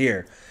civilizations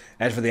here.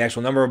 As for the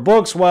actual number of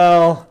books,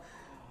 well...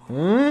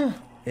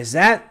 Is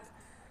that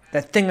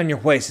thing on your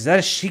waist? Is that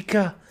a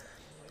Sheikah?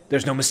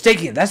 There's no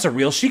mistaking it. That's a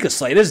real Sheikah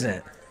Slate, isn't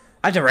it?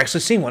 I've never actually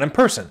seen one in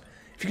person.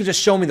 If you could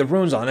just show me the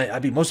runes on it,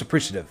 I'd be most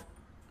appreciative.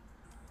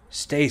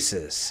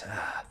 Stasis.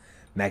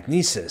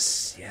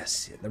 Magnesis.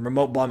 Yes. The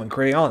remote bomb and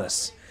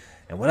Cryonis.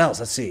 And what else?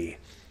 Let's see.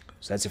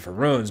 So that's it for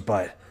runes,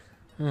 but...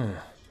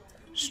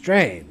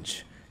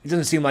 Strange. It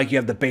doesn't seem like you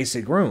have the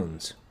basic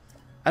runes.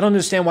 I don't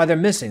understand why they're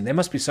missing. There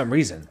must be some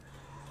reason.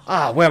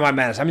 Where are my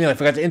manners? I nearly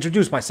forgot to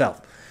introduce myself.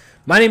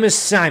 My name is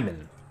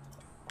Simon.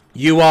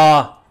 You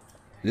are...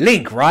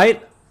 Link,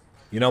 right?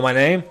 You know my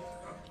name?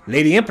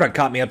 Lady Emperor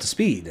caught me up to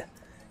speed.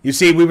 You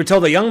see, we were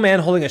told a young man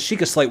holding a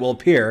Sheikah Slate will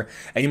appear,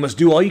 and you must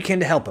do all you can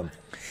to help him.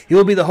 He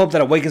will be the hope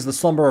that awakens the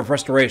slumber of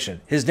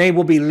restoration. His name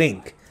will be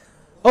Link.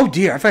 Oh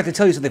dear, I forgot to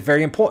tell you something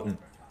very important.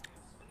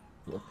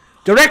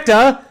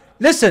 Director!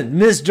 Listen,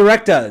 Ms.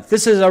 Director,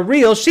 this is a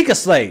real Sheikah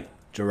Slate.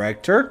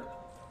 Director?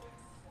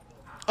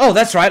 Oh,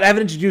 that's right, I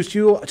haven't introduced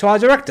you to our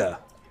director.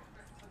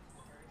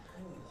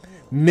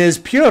 Ms.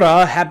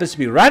 Pura happens to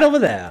be right over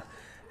there.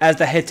 As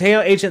the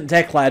Hateno Ancient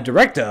Tech Lab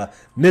Director,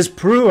 Ms.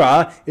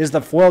 Pura is the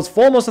world's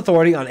foremost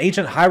authority on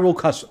ancient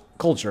Hyrule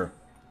culture.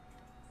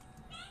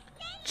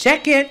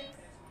 Check it.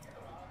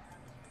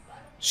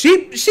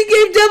 She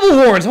gave devil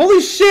horns.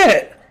 Holy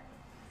shit!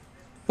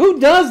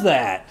 Who does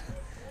that?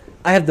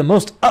 I have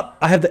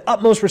the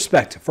utmost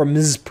respect for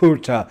Ms.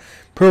 Pura.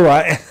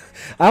 I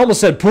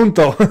almost said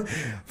punto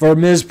for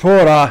Ms.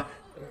 Pura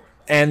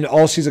and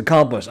all she's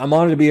accomplished. I'm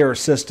honored to be her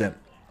assistant.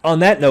 On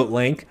that note,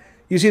 Link,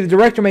 you see, the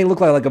director may look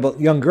like a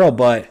young girl,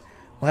 but,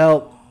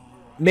 well,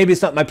 maybe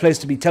it's not my place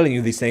to be telling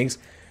you these things.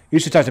 You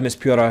should talk to Miss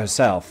Pura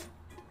herself.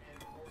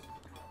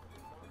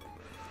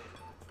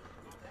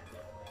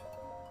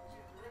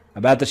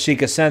 About the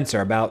Sheikah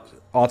Sensor, about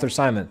author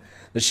Simon.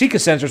 The Sheikah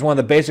Sensor is one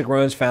of the basic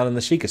runes found in the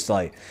Sheikah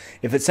Slate.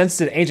 If it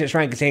senses an ancient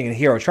shrine containing a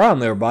hero trial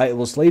nearby, it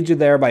will lead you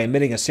there by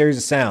emitting a series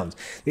of sounds.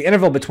 The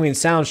interval between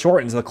sounds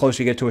shortens the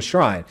closer you get to a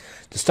shrine.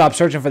 To stop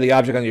searching for the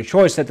object on your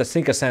choice, set the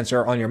Sheikah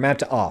Sensor on your map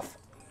to off.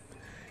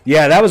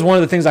 Yeah, that was one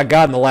of the things I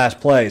got in the last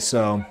place,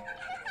 so...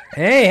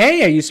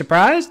 Hey, are you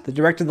surprised? The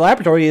director of the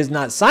laboratory is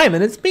not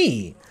Simon, it's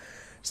me.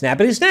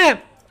 Snappity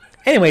snap.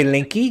 Anyway,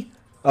 Linky.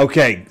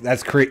 Okay,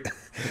 that's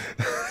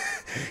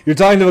You're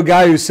talking to a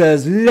guy who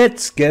says,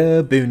 let's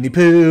go, boony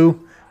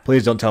poo.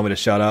 Please don't tell me to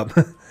shut up.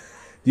 Do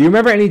you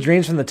remember any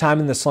dreams from the time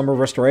in the slumber of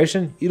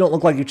restoration? You don't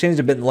look like you've changed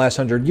a bit in the last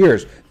 100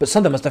 years, but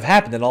something must have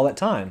happened in all that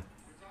time.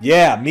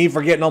 Yeah, me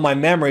forgetting all my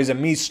memories and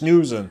me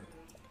snoozing.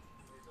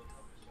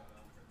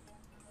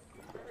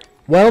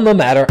 Well, no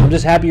matter. I'm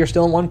just happy you're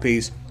still in one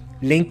piece.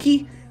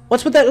 Linky?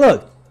 What's with that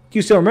look?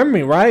 You still remember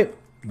me, right?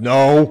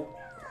 No.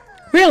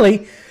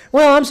 Really?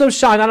 Well, I'm so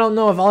shocked I don't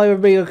know if I'll ever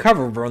be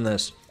recovered from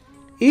this.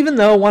 Even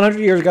though 100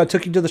 years ago I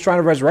took you to the Shrine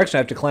of Resurrection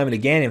after Calamity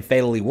Ganon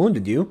fatally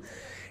wounded you,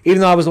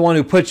 even though I was the one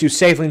who put you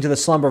safely into the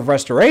slumber of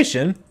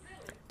restoration,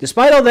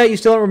 despite all that, you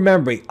still don't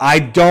remember me. I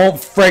don't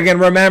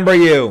friggin' remember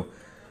you!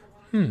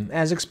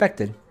 As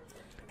expected.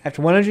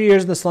 After 100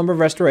 years in the slumber of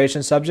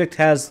restoration, subject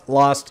has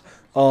lost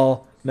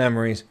all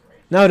memories.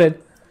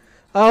 Noted.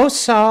 Oh,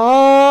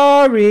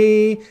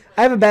 sorry.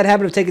 I have a bad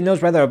habit of taking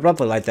notes rather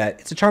abruptly like that.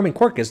 It's a charming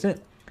quirk, isn't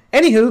it?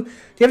 Anywho, do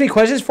you have any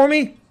questions for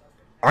me?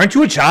 Aren't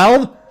you a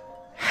child?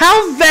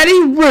 How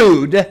very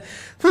rude!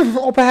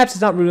 Or perhaps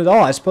it's not rude at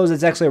all. I suppose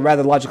it's actually a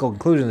rather logical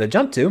conclusion to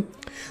jump to.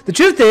 The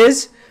truth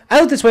is,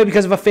 I look this way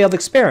because of a failed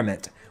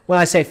experiment. When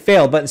I say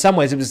failed, but in some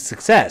ways it was a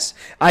success.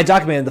 I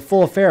documented the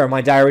full affair in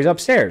my diaries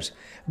upstairs.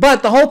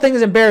 But the whole thing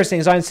is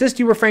embarrassing, so I insist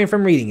you refrain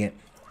from reading it.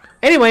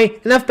 Anyway,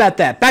 enough about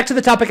that. Back to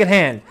the topic at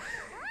hand.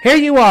 Here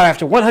you are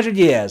after 100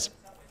 years.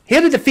 Here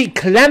to defeat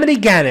Calamity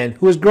Ganon,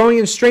 who is growing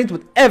in strength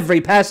with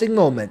every passing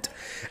moment.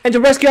 And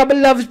to rescue our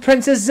beloved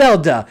Princess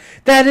Zelda.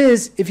 That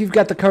is, if you've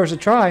got the courage to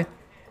try.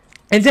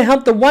 And to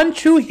help the one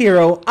true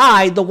hero,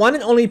 I, the one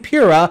and only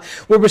Pura,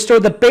 will restore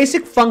the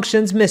basic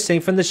functions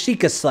missing from the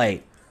Sheikah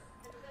Slate.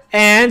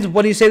 And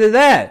what do you say to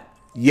that?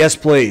 Yes,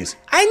 please.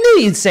 I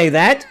knew you'd say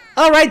that.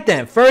 All right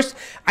then. First,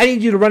 I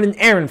need you to run an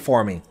errand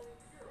for me.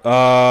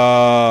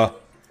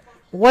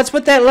 What's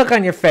with that look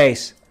on your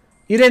face?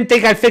 You didn't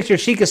think I'd fix your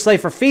Sheikah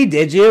Slate for fee,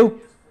 did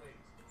you?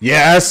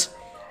 Yes.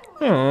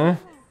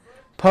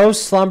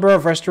 Post-slumber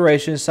of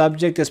restoration,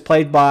 subject is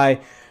plagued by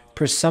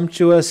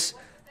presumptuous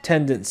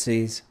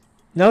tendencies.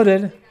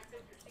 Noted.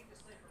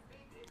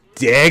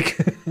 Dick.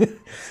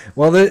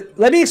 Well,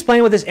 let me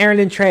explain what this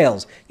errand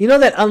entails. You know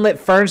that unlit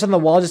furnace on the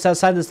wall just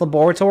outside this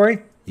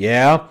laboratory?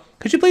 Yeah.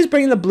 Could you please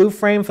bring the blue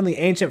frame from the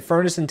ancient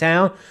furnace in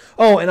town?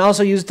 Oh, and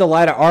also use it to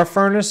light our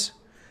furnace?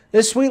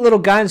 This sweet little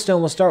guidance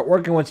stone will start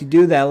working once you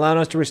do that, allowing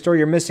us to restore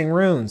your missing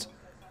runes.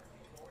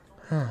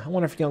 I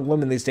wonder if young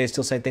women these days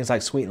still say things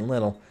like sweet and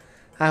little.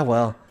 Ah,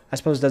 well, I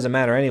suppose it doesn't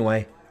matter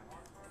anyway.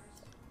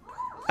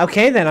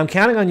 Okay, then, I'm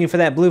counting on you for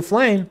that blue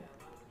flame.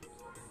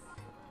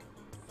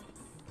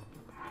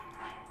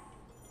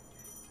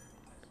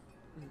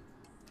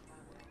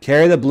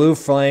 Carry the blue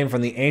flame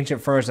from the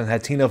ancient furnace in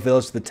Hateno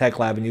Village to the tech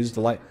lab and use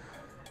the light.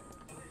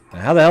 Now,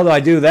 how the hell do I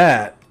do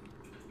that?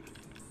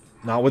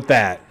 Not with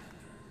that.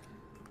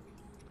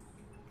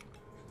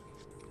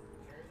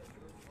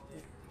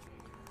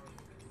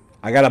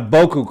 I got a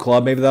Boku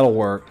club. Maybe that'll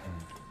work.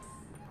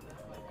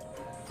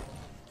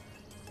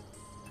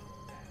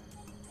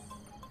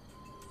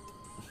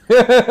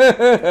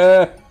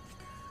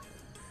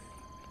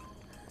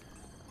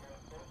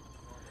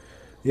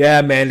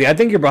 Yeah, Mandy. I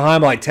think you're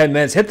behind by like 10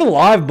 minutes. Hit the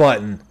live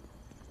button.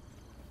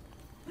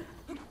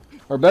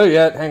 Or better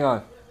yet, hang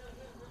on.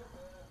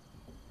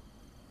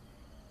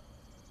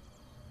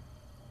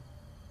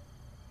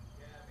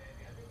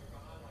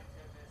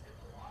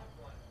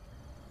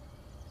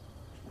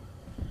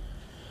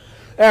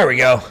 There we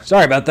go.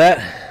 Sorry about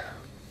that.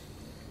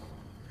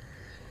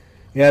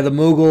 Yeah, the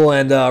Moogle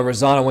and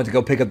Rosanna went to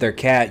go pick up their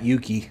cat,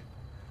 Yuki.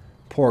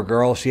 Poor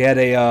girl. She had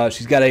a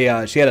she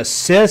had a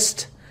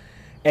cyst,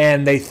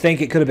 and they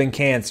think it could have been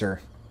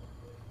cancer,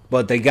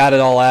 but they got it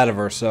all out of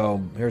her.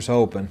 So here's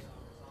hoping.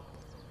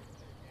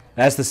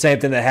 That's the same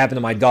thing that happened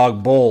to my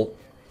dog Bolt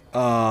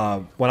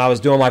when I was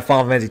doing my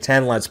Final Fantasy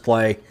X Let's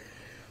Play.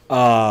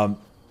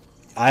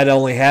 I'd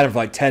only had him for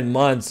like 10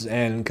 months,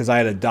 and because I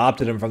had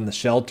adopted him from the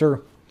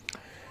shelter.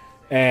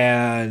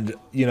 And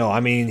you know,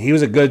 I mean, he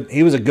was a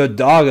good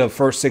dog the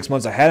first 6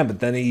 months I had him, but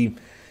then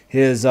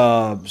his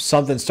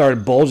something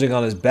started bulging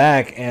on his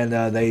back, and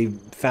they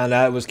found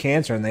out it was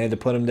cancer, and they had to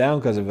put him down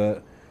because of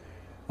it.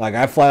 Like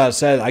I flat out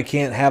said, I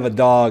can't have a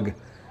dog.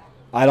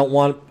 I don't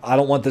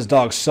want this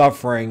dog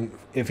suffering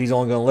if he's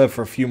only going to live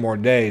for a few more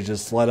days.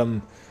 Just let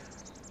him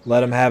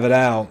have it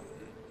out.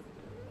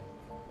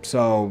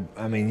 So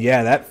I mean,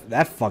 yeah,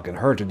 that fucking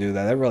hurt to do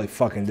that. That really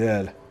fucking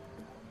did.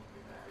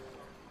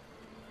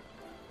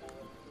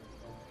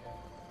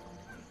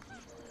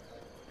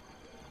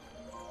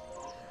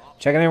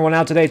 Checking everyone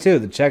out today, too.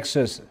 The check's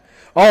just...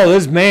 Oh,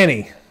 this is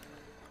Manny.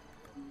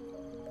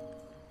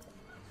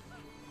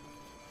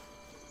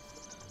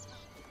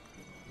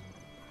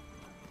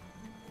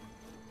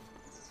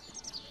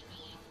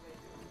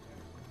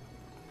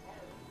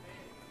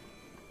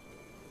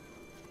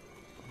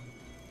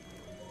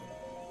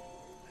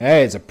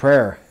 Hey, it's a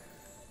prayer.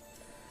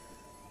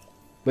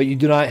 But you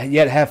do not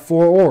yet have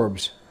 4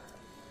 orbs.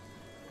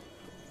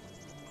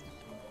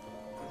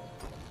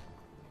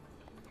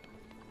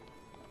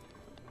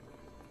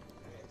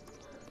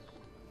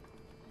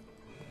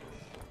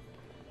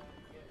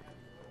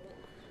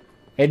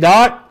 Hey,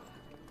 Doc?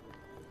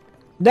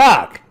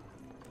 Doc?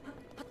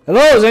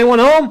 Hello, is anyone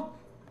home?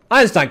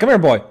 Einstein, come here,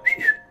 boy.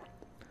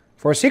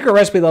 For a secret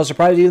recipe that'll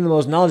surprise even the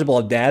most knowledgeable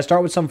of dads,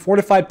 start with some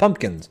fortified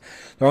pumpkins.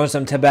 Throw in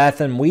some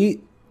Tibetan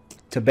wheat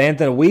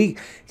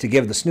to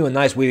give the stew a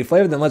nice weedy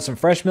flavor, then let some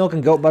fresh milk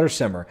and goat butter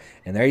simmer.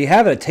 And there you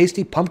have it, a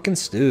tasty pumpkin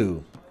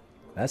stew.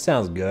 That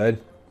sounds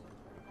good.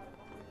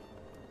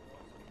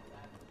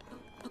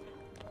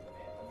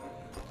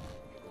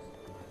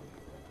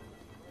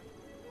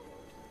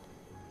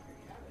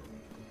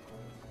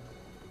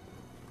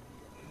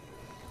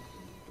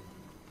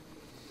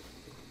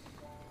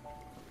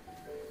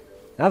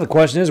 Now the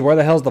question is, where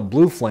the hell's the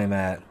blue flame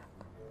at?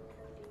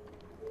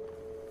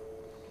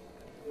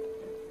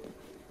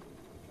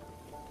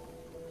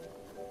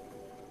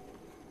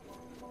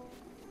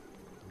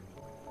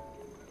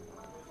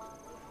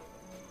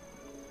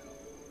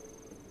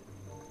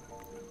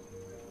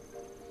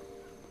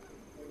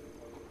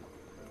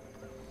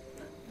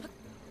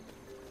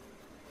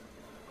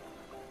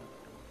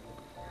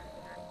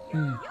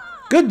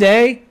 Good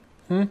day.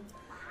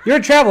 You're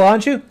a traveler,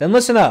 aren't you? Then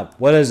listen up.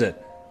 What is it?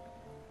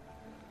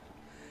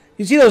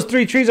 You see those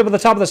 3 trees up at the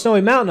top of the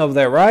snowy mountain over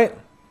there, right?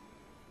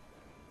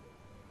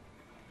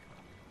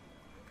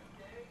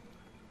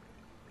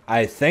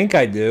 I think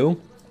I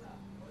do.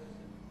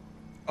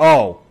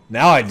 Oh,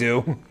 now I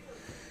do.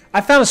 I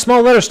found a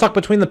small letter stuck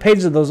between the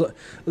pages of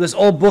this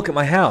old book at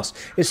my house.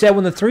 It said,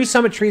 when the 3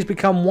 summit trees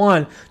become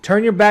one,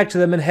 turn your back to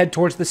them and head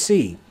towards the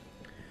sea.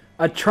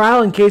 A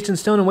trial encased in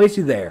stone awaits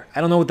you there.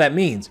 I don't know what that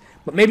means,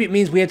 but maybe it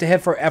means we have to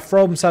head for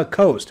Afrobimsa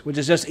Coast, which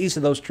is just east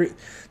of those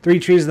 3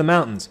 trees of the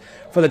mountains.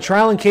 For the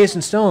trial encased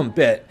in stone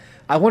bit,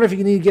 I wonder if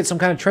you need to get some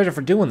kind of treasure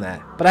for doing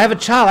that. But I have a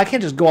child. I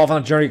can't just go off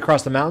on a journey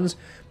across the mountains.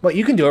 But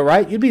you can do it,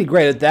 right? You'd be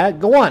great at that.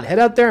 Go on. Head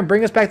out there and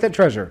bring us back that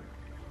treasure.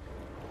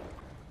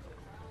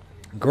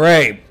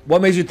 Great.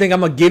 What makes you think I'm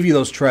going to give you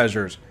those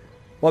treasures?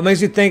 What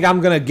makes you think I'm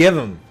going to give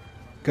them?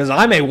 Because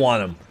I may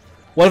want them.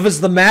 What if it's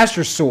the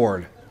Master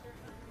Sword?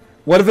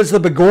 What if it's the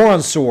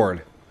Begoron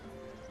Sword?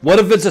 What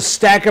if it's a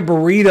stack of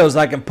burritos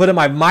I can put in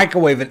my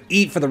microwave and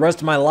eat for the rest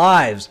of my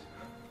lives?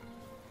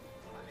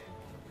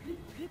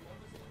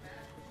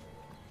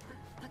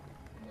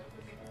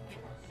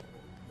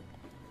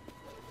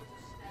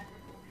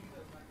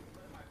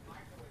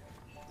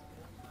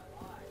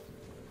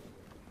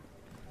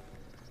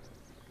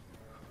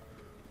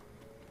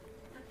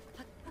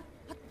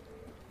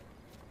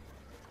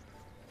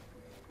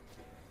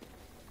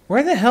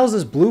 Where the hell's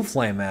this blue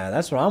flame at?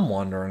 That's what I'm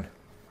wondering.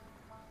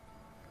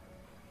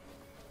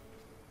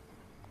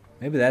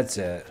 Maybe that's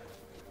it.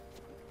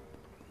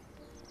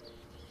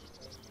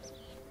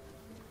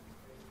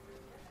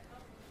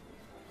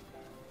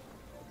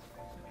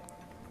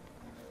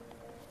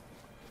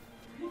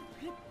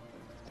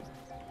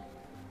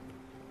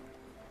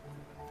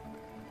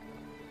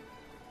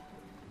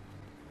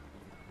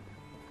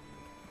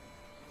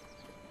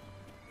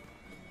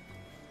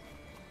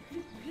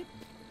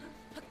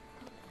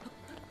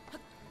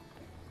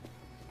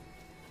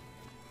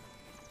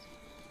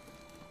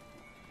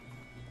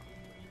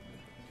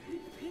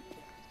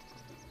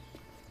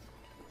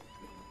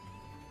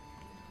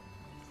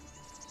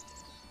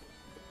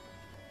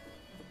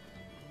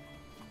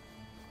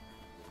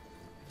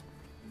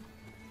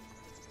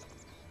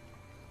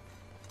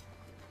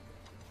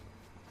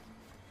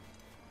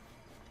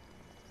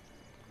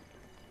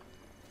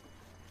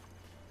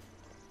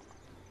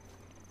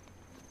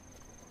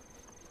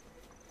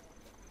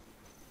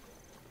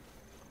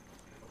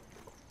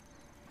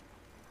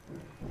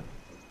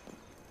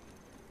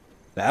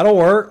 That'll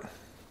work.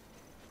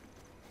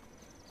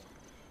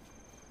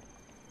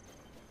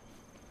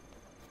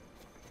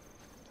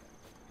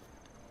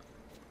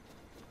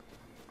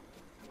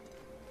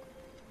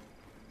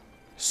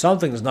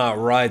 Something's not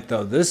right,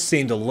 though. This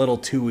seemed a little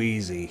too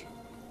easy.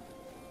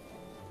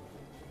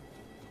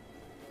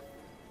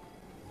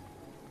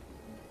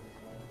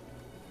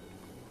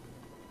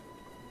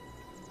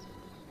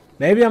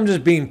 Maybe I'm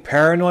just being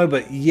paranoid,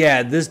 but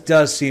yeah, this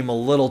does seem a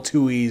little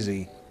too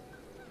easy.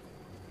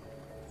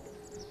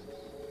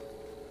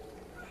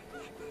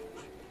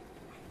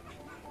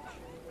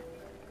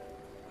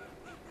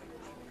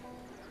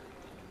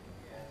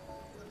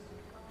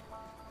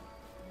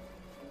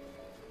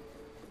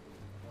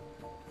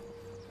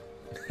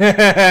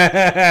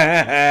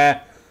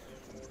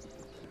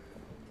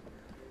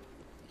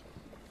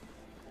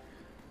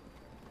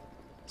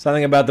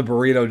 Something about the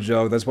burrito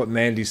joke. That's what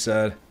Mandy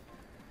said.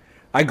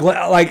 I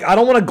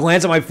don't want to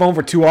glance at my phone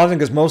for too often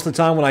because most of the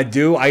time when I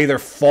do, I either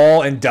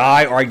fall and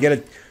die or I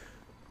get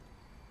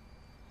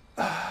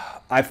a...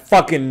 I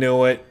fucking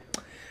knew it.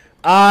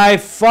 I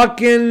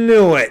fucking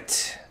knew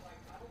it.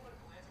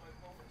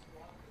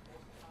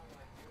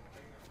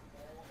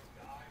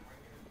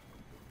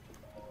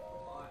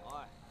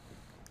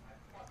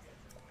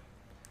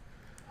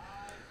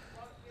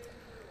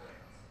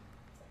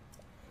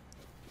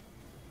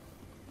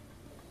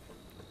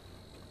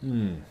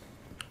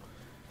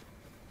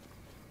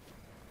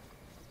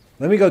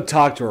 Let me go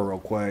talk to her real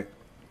quick.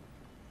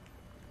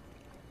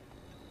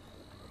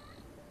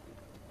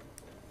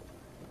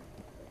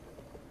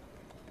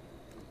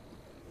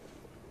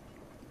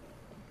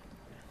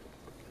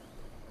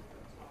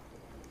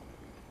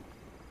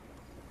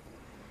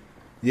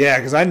 Yeah,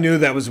 because I knew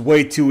that was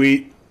way too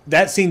easy.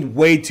 That seemed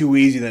way too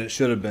easy than it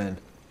should have been.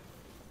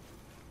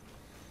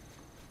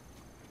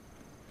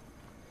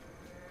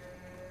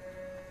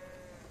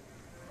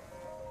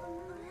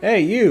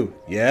 Hey, you.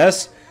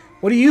 Yes?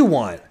 What do you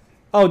want?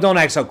 Oh, don't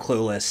act so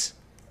clueless.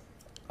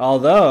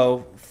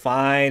 Although,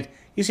 fine.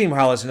 You seem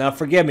harmless enough.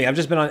 Forgive me. I've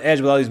just been on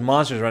edge with all these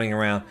monsters running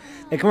around.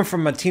 They come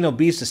from Hateno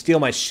Beast to steal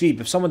my sheep.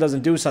 If someone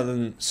doesn't do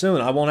something soon,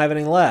 I won't have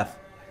any left.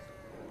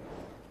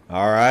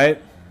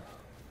 Alright.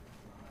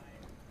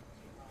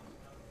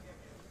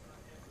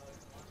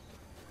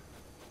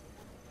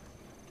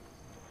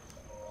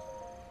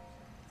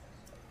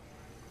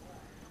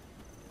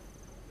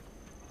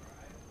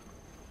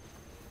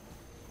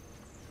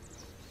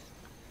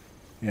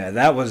 Yeah,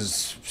 that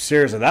was...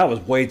 Seriously, that was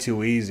way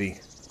too easy.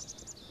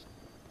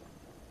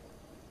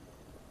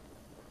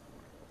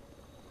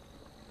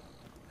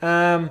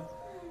 I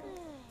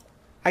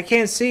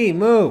can't see.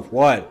 Move.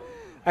 What?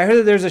 I heard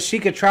that there's a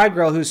Sheikah tribe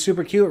girl who's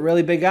super cute with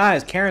really big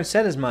eyes. Karen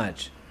said as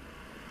much.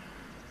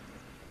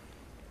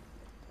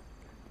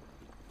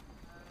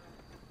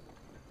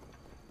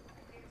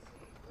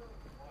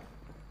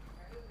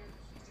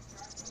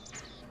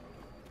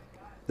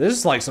 This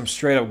is like some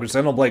straight up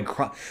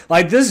Xenoblade.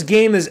 Like, this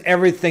game is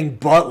everything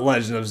but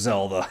Legend of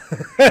Zelda.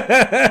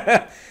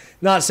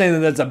 Not saying that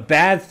that's a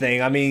bad thing.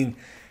 I mean,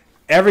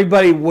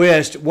 everybody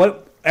wished,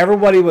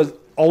 everybody was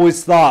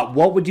always thought,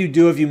 what would you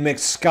do if you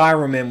mixed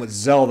Skyrim in with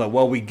Zelda?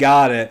 Well, we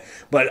got it.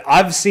 But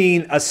I've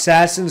seen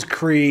Assassin's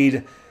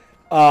Creed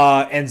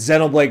and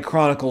Xenoblade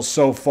Chronicles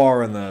so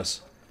far in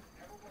this.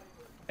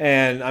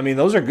 And, I mean,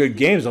 those are good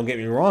games, don't get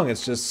me wrong.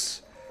 It's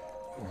just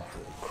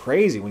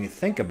crazy when you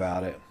think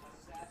about it.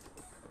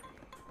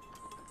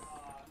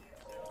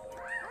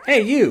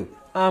 Hey, you.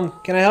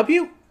 Can I help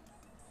you?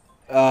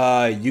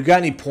 You got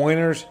any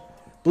pointers?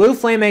 Blue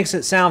flame makes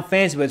it sound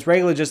fancy, but it's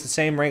regularly just the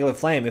same regular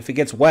flame. If it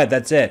gets wet,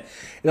 that's it.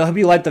 It'll help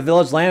you light the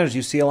village lanterns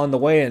you see along the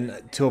way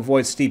and to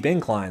avoid steep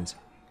inclines.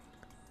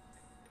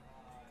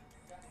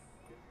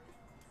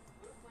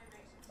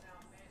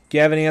 Do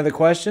you have any other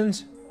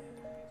questions?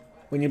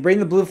 When you bring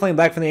the blue flame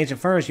back from the ancient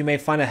furnace, you may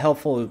find it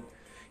helpful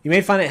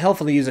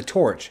to use a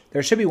torch.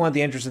 There should be one at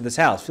the entrance of this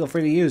house. Feel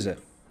free to use it.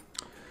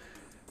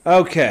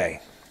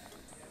 Okay.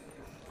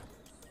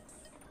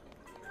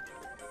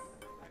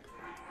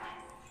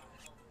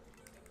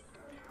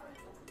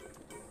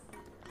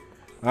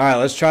 Alright,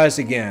 let's try this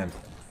again.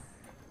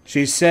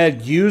 She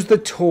said use the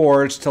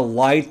torch to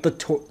light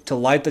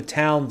the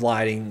town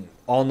lighting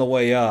on the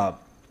way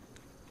up.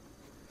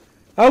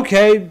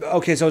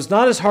 Okay, so it's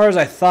not as hard as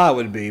I thought it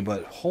would be,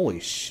 but holy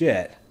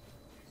shit.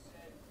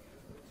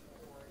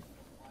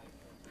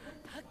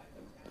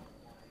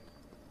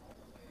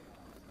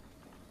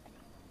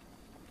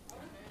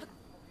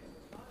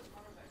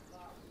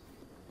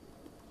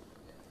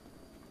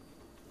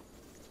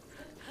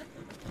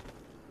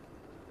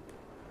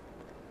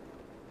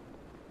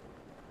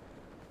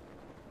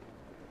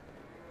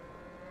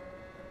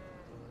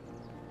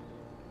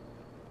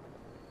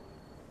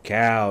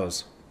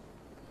 Cows.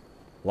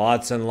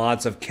 Lots and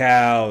lots of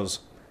cows.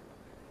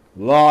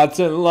 Lots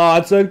and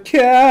lots of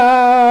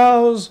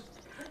cows.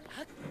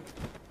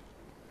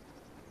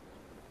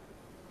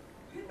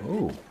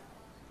 Ooh.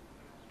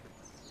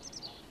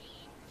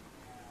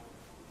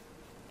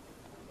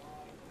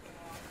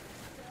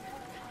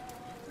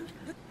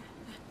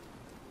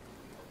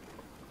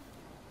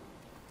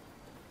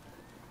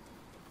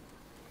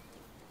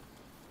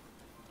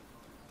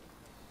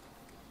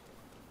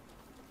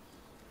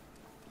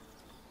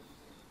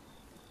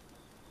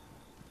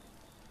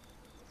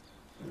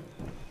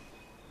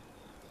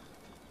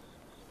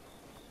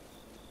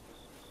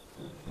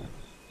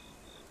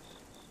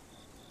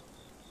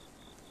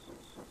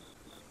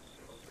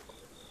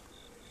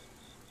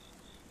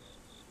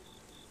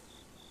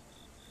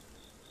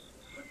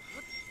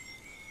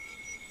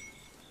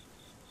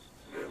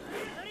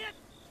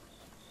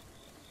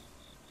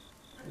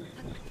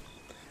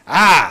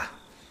 Ah!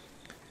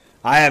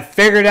 I have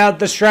figured out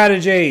the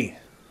strategy.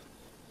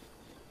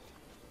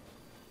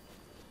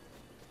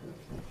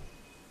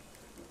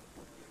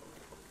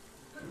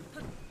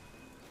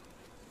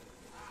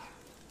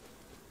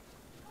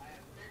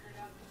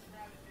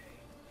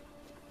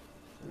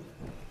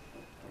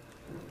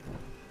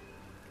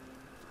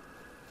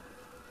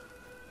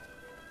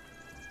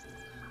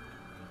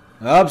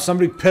 Oh,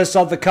 somebody pissed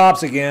off the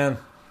cops again.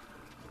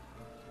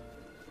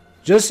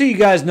 Just so you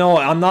guys know,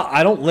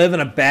 I don't live in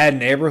a bad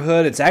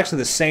neighborhood. It's actually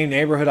the same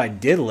neighborhood I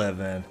did live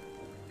in.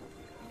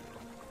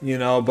 You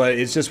know, but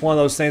it's just one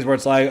of those things where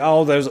it's like,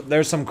 oh,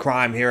 there's some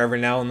crime here every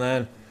now and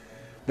then.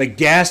 The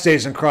gas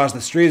station across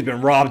the street has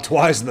been robbed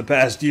twice in the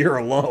past year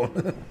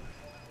alone.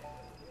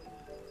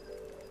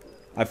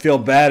 I feel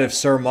bad if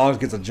Sir Moggs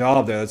gets a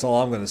job there. That's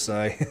all I'm going to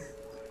say.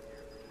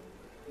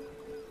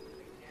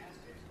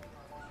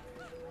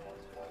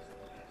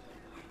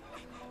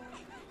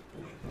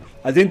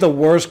 I think the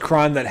worst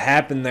crime that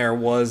happened there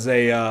was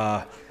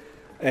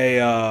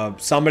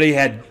somebody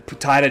had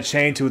tied a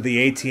chain to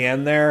the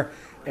ATM there,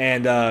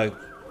 and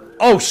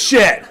oh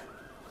shit!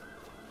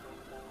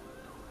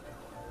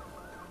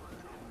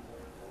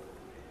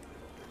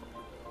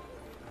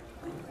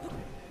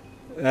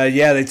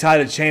 Yeah, they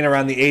tied a chain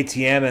around the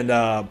ATM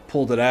and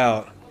pulled it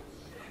out.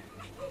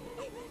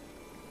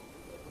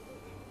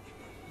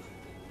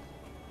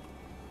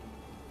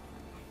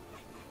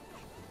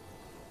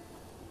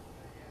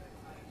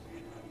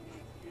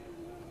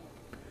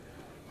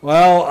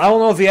 Well, I don't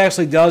know if he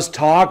actually does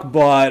talk,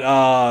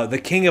 but the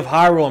King of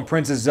Hyrule and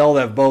Princess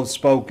Zelda have both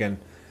spoken.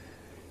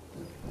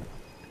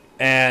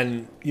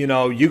 And, you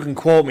know, you can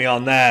quote me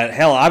on that.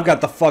 Hell, I've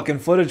got the fucking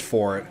footage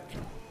for it.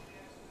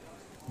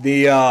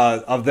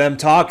 Of them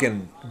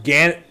talking.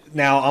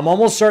 Now, I'm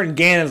almost certain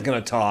Ganon's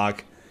going to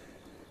talk.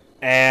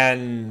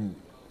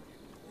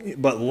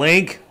 But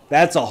Link,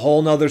 that's a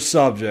whole nother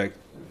subject.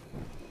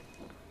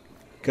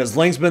 Because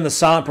Link's been the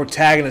silent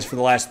protagonist for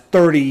the last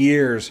 30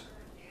 years.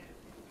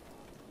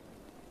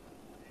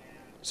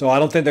 So I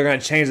don't think they're going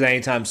to change that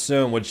anytime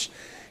soon, which,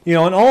 you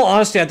know, in all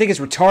honesty, I think it's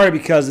retarded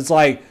because it's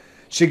like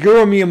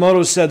Shigeru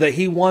Miyamoto said that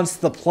he wants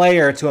the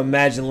player to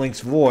imagine Link's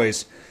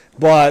voice.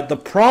 But the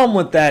problem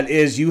with that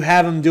is you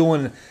have him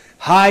doing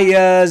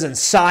Hayas and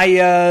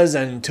Sayas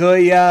and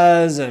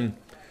Tuyas, and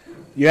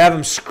you have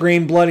him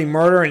scream bloody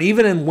murder. And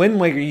even in Wind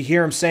Waker, you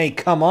hear him saying,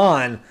 come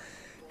on.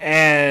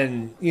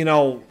 And, you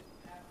know,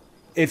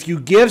 if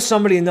you give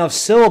somebody enough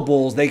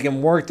syllables, they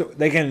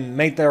can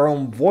make their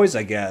own voice,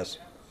 I guess.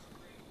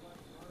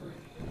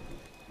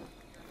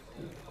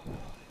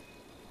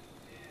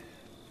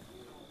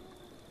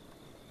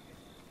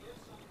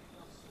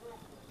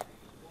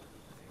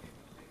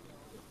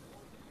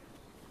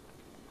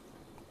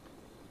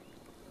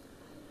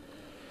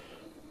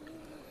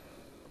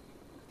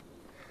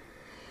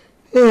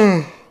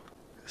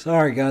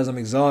 Sorry, guys, I'm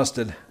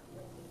exhausted.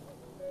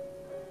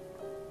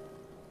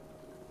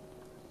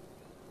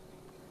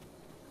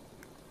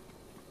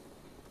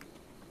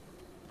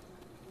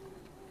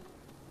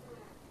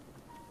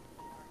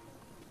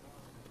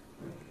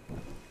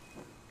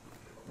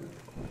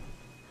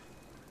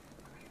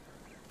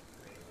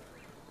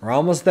 We're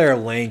almost there,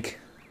 Link.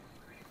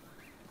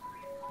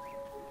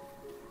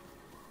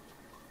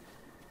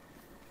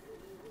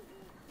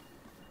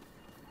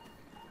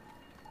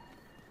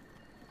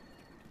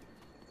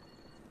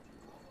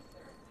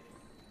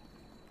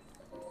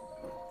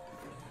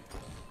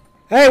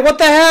 Hey, what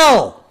the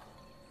hell?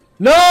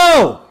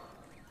 No!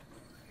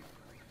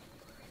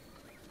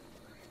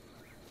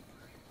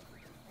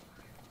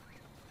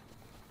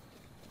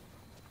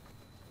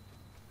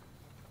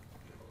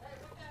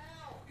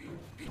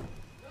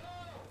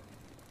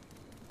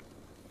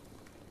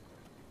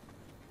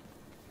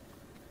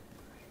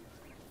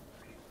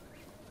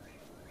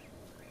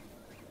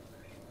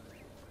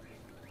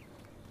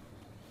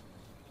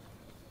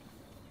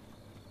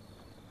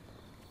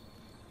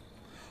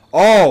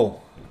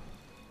 Oh.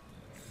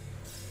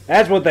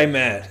 That's what they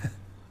meant.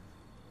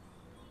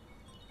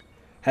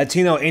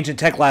 Hateno Ancient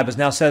Tech Lab is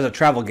now set as a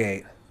travel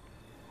gate.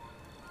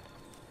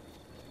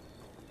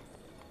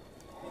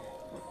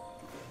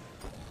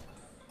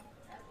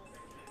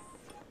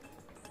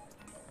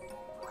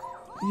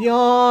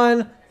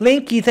 Yawn.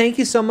 Linky, thank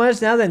you so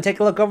much. Now then, take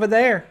a look over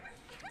there.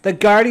 The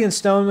Guardian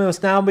Stone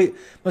must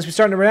be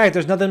starting to react.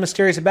 There's nothing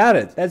mysterious about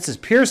it. That's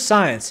just pure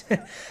science.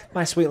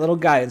 My sweet little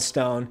Guidance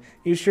Stone.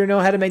 You sure know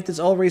how to make this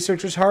old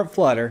researcher's heart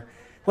flutter.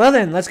 Well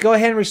then, let's go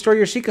ahead and restore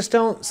your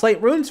Sheikah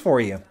Slate runes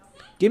for you.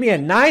 Give me a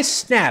nice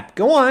snap.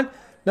 Go on.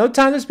 No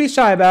time to be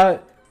shy about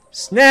it.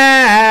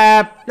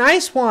 Snap!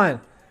 Nice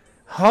one.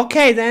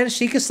 Okay then,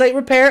 Sheikah Slate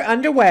repair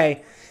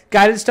underway.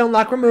 Guided Stone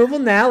lock removal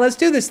now. Let's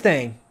do this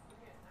thing.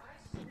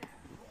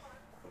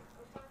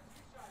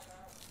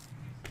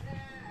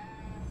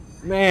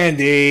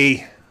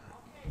 Mandy.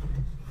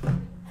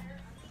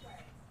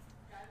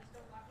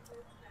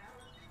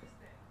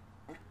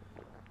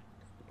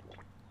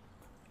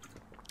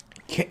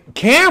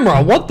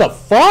 Camera, what the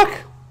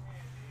fuck?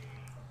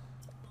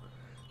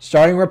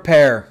 Starting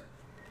repair.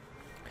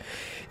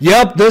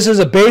 Yep, this is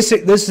a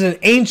basic, this is an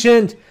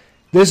ancient,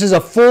 this is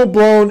a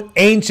full-blown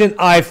ancient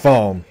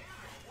iPhone.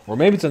 Or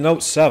maybe it's a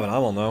Note 7, I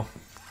don't know.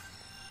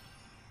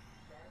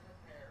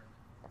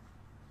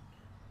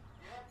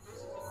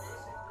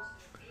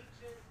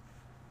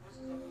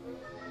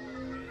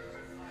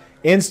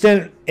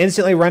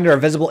 Instantly render a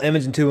visible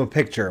image into a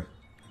picture.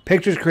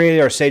 Pictures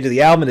created are saved to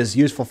the album. It is a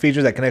useful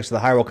feature that connects to the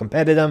Hyrule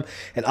Compendium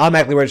and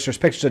automatically registers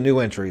pictures of new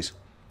entries.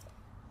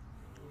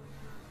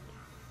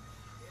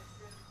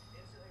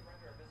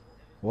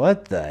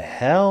 What the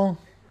hell?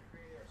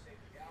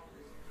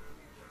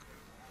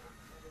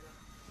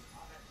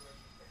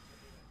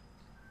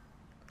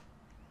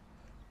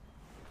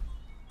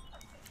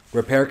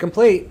 Repair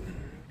complete.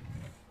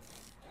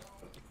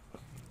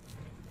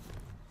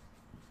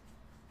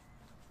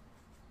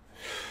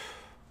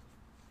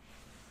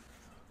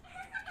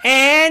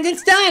 And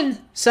it's done.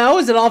 So,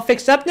 is it all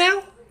fixed up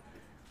now?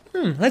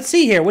 Let's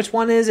see here. Which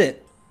one is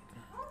it?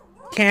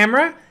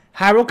 Camera,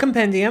 Hyrule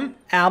Compendium,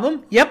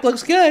 album. Yep,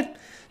 looks good.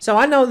 So,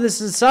 I know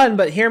this is sudden,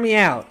 but hear me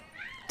out.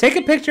 Take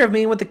a picture of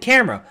me with the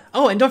camera.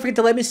 Oh, and don't forget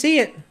to let me see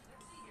it.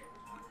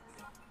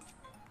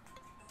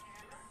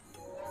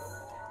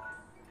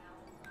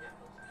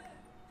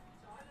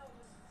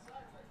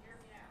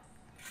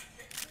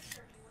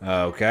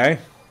 Okay.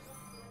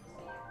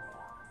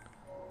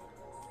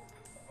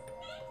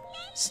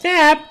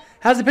 Snap!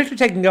 How's the picture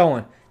taking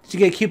going? Did you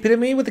get a cute picture of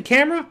me with the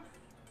camera?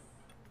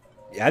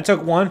 Yeah, I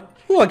took one.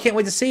 Ooh, I can't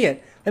wait to see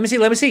it. Let me see,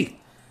 let me see.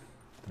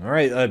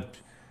 Alright,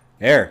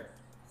 there.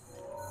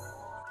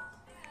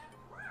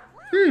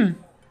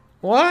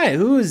 Why?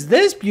 Who is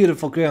this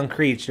beautiful young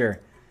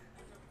creature?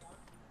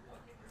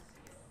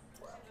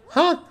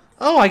 Huh?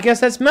 Oh, I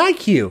guess that's my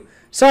cue.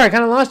 Sorry, I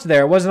kind of lost it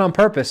there. It wasn't on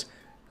purpose.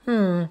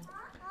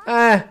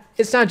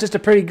 It's not just a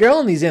pretty girl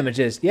in these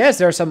images. Yes,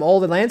 there are some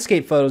old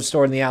landscape photos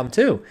stored in the album,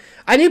 too.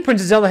 I knew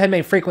Princess Zelda had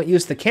made frequent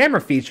use of the camera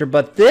feature,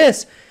 but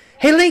this...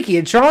 Hey, Linky,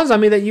 it dawns on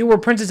me that you were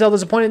Princess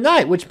Zelda's appointed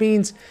knight, which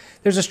means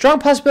there's a strong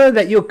possibility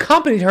that you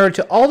accompanied her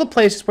to all the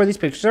places where these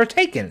pictures are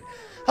taken.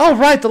 Oh,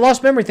 right, the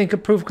lost memory thing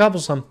could prove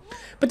troublesome.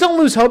 But don't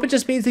lose hope, it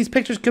just means these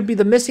pictures could be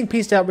the missing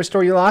piece to help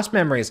restore your lost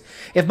memories.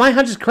 If my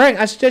hunch is correct,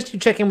 I suggest you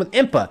check in with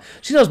Impa.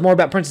 She knows more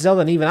about Princess Zelda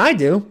than even I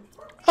do.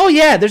 Oh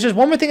yeah, there's just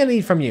one more thing I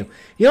need from you.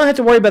 You don't have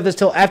to worry about this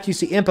till after you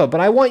see Impa, but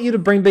I want you to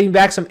bring me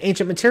back some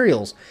ancient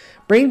materials.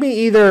 Bring me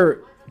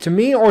either to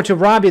me or to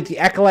Robbie at the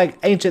Acolyte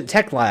Ancient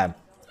Tech Lab.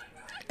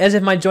 As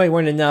if my joy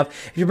weren't enough,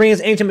 if you bring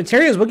us ancient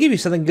materials, we'll give you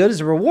something good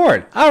as a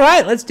reward.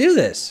 Alright, let's do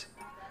this.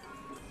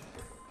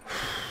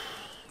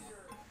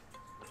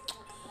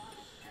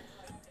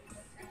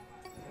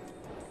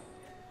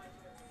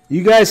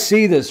 You guys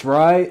see this,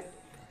 right?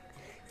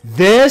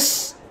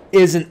 This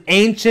is an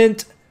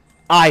ancient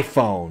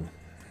iPhone.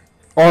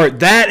 Or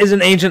that is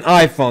an ancient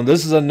iPhone.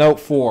 This is a Note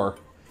 4.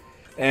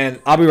 And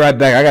I'll be right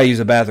back. I gotta use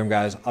the bathroom,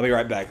 guys. I'll be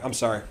right back. I'm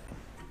sorry.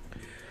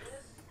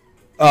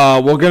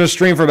 We're gonna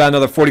stream for about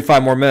another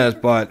 45 more minutes,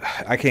 but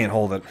I can't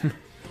hold it.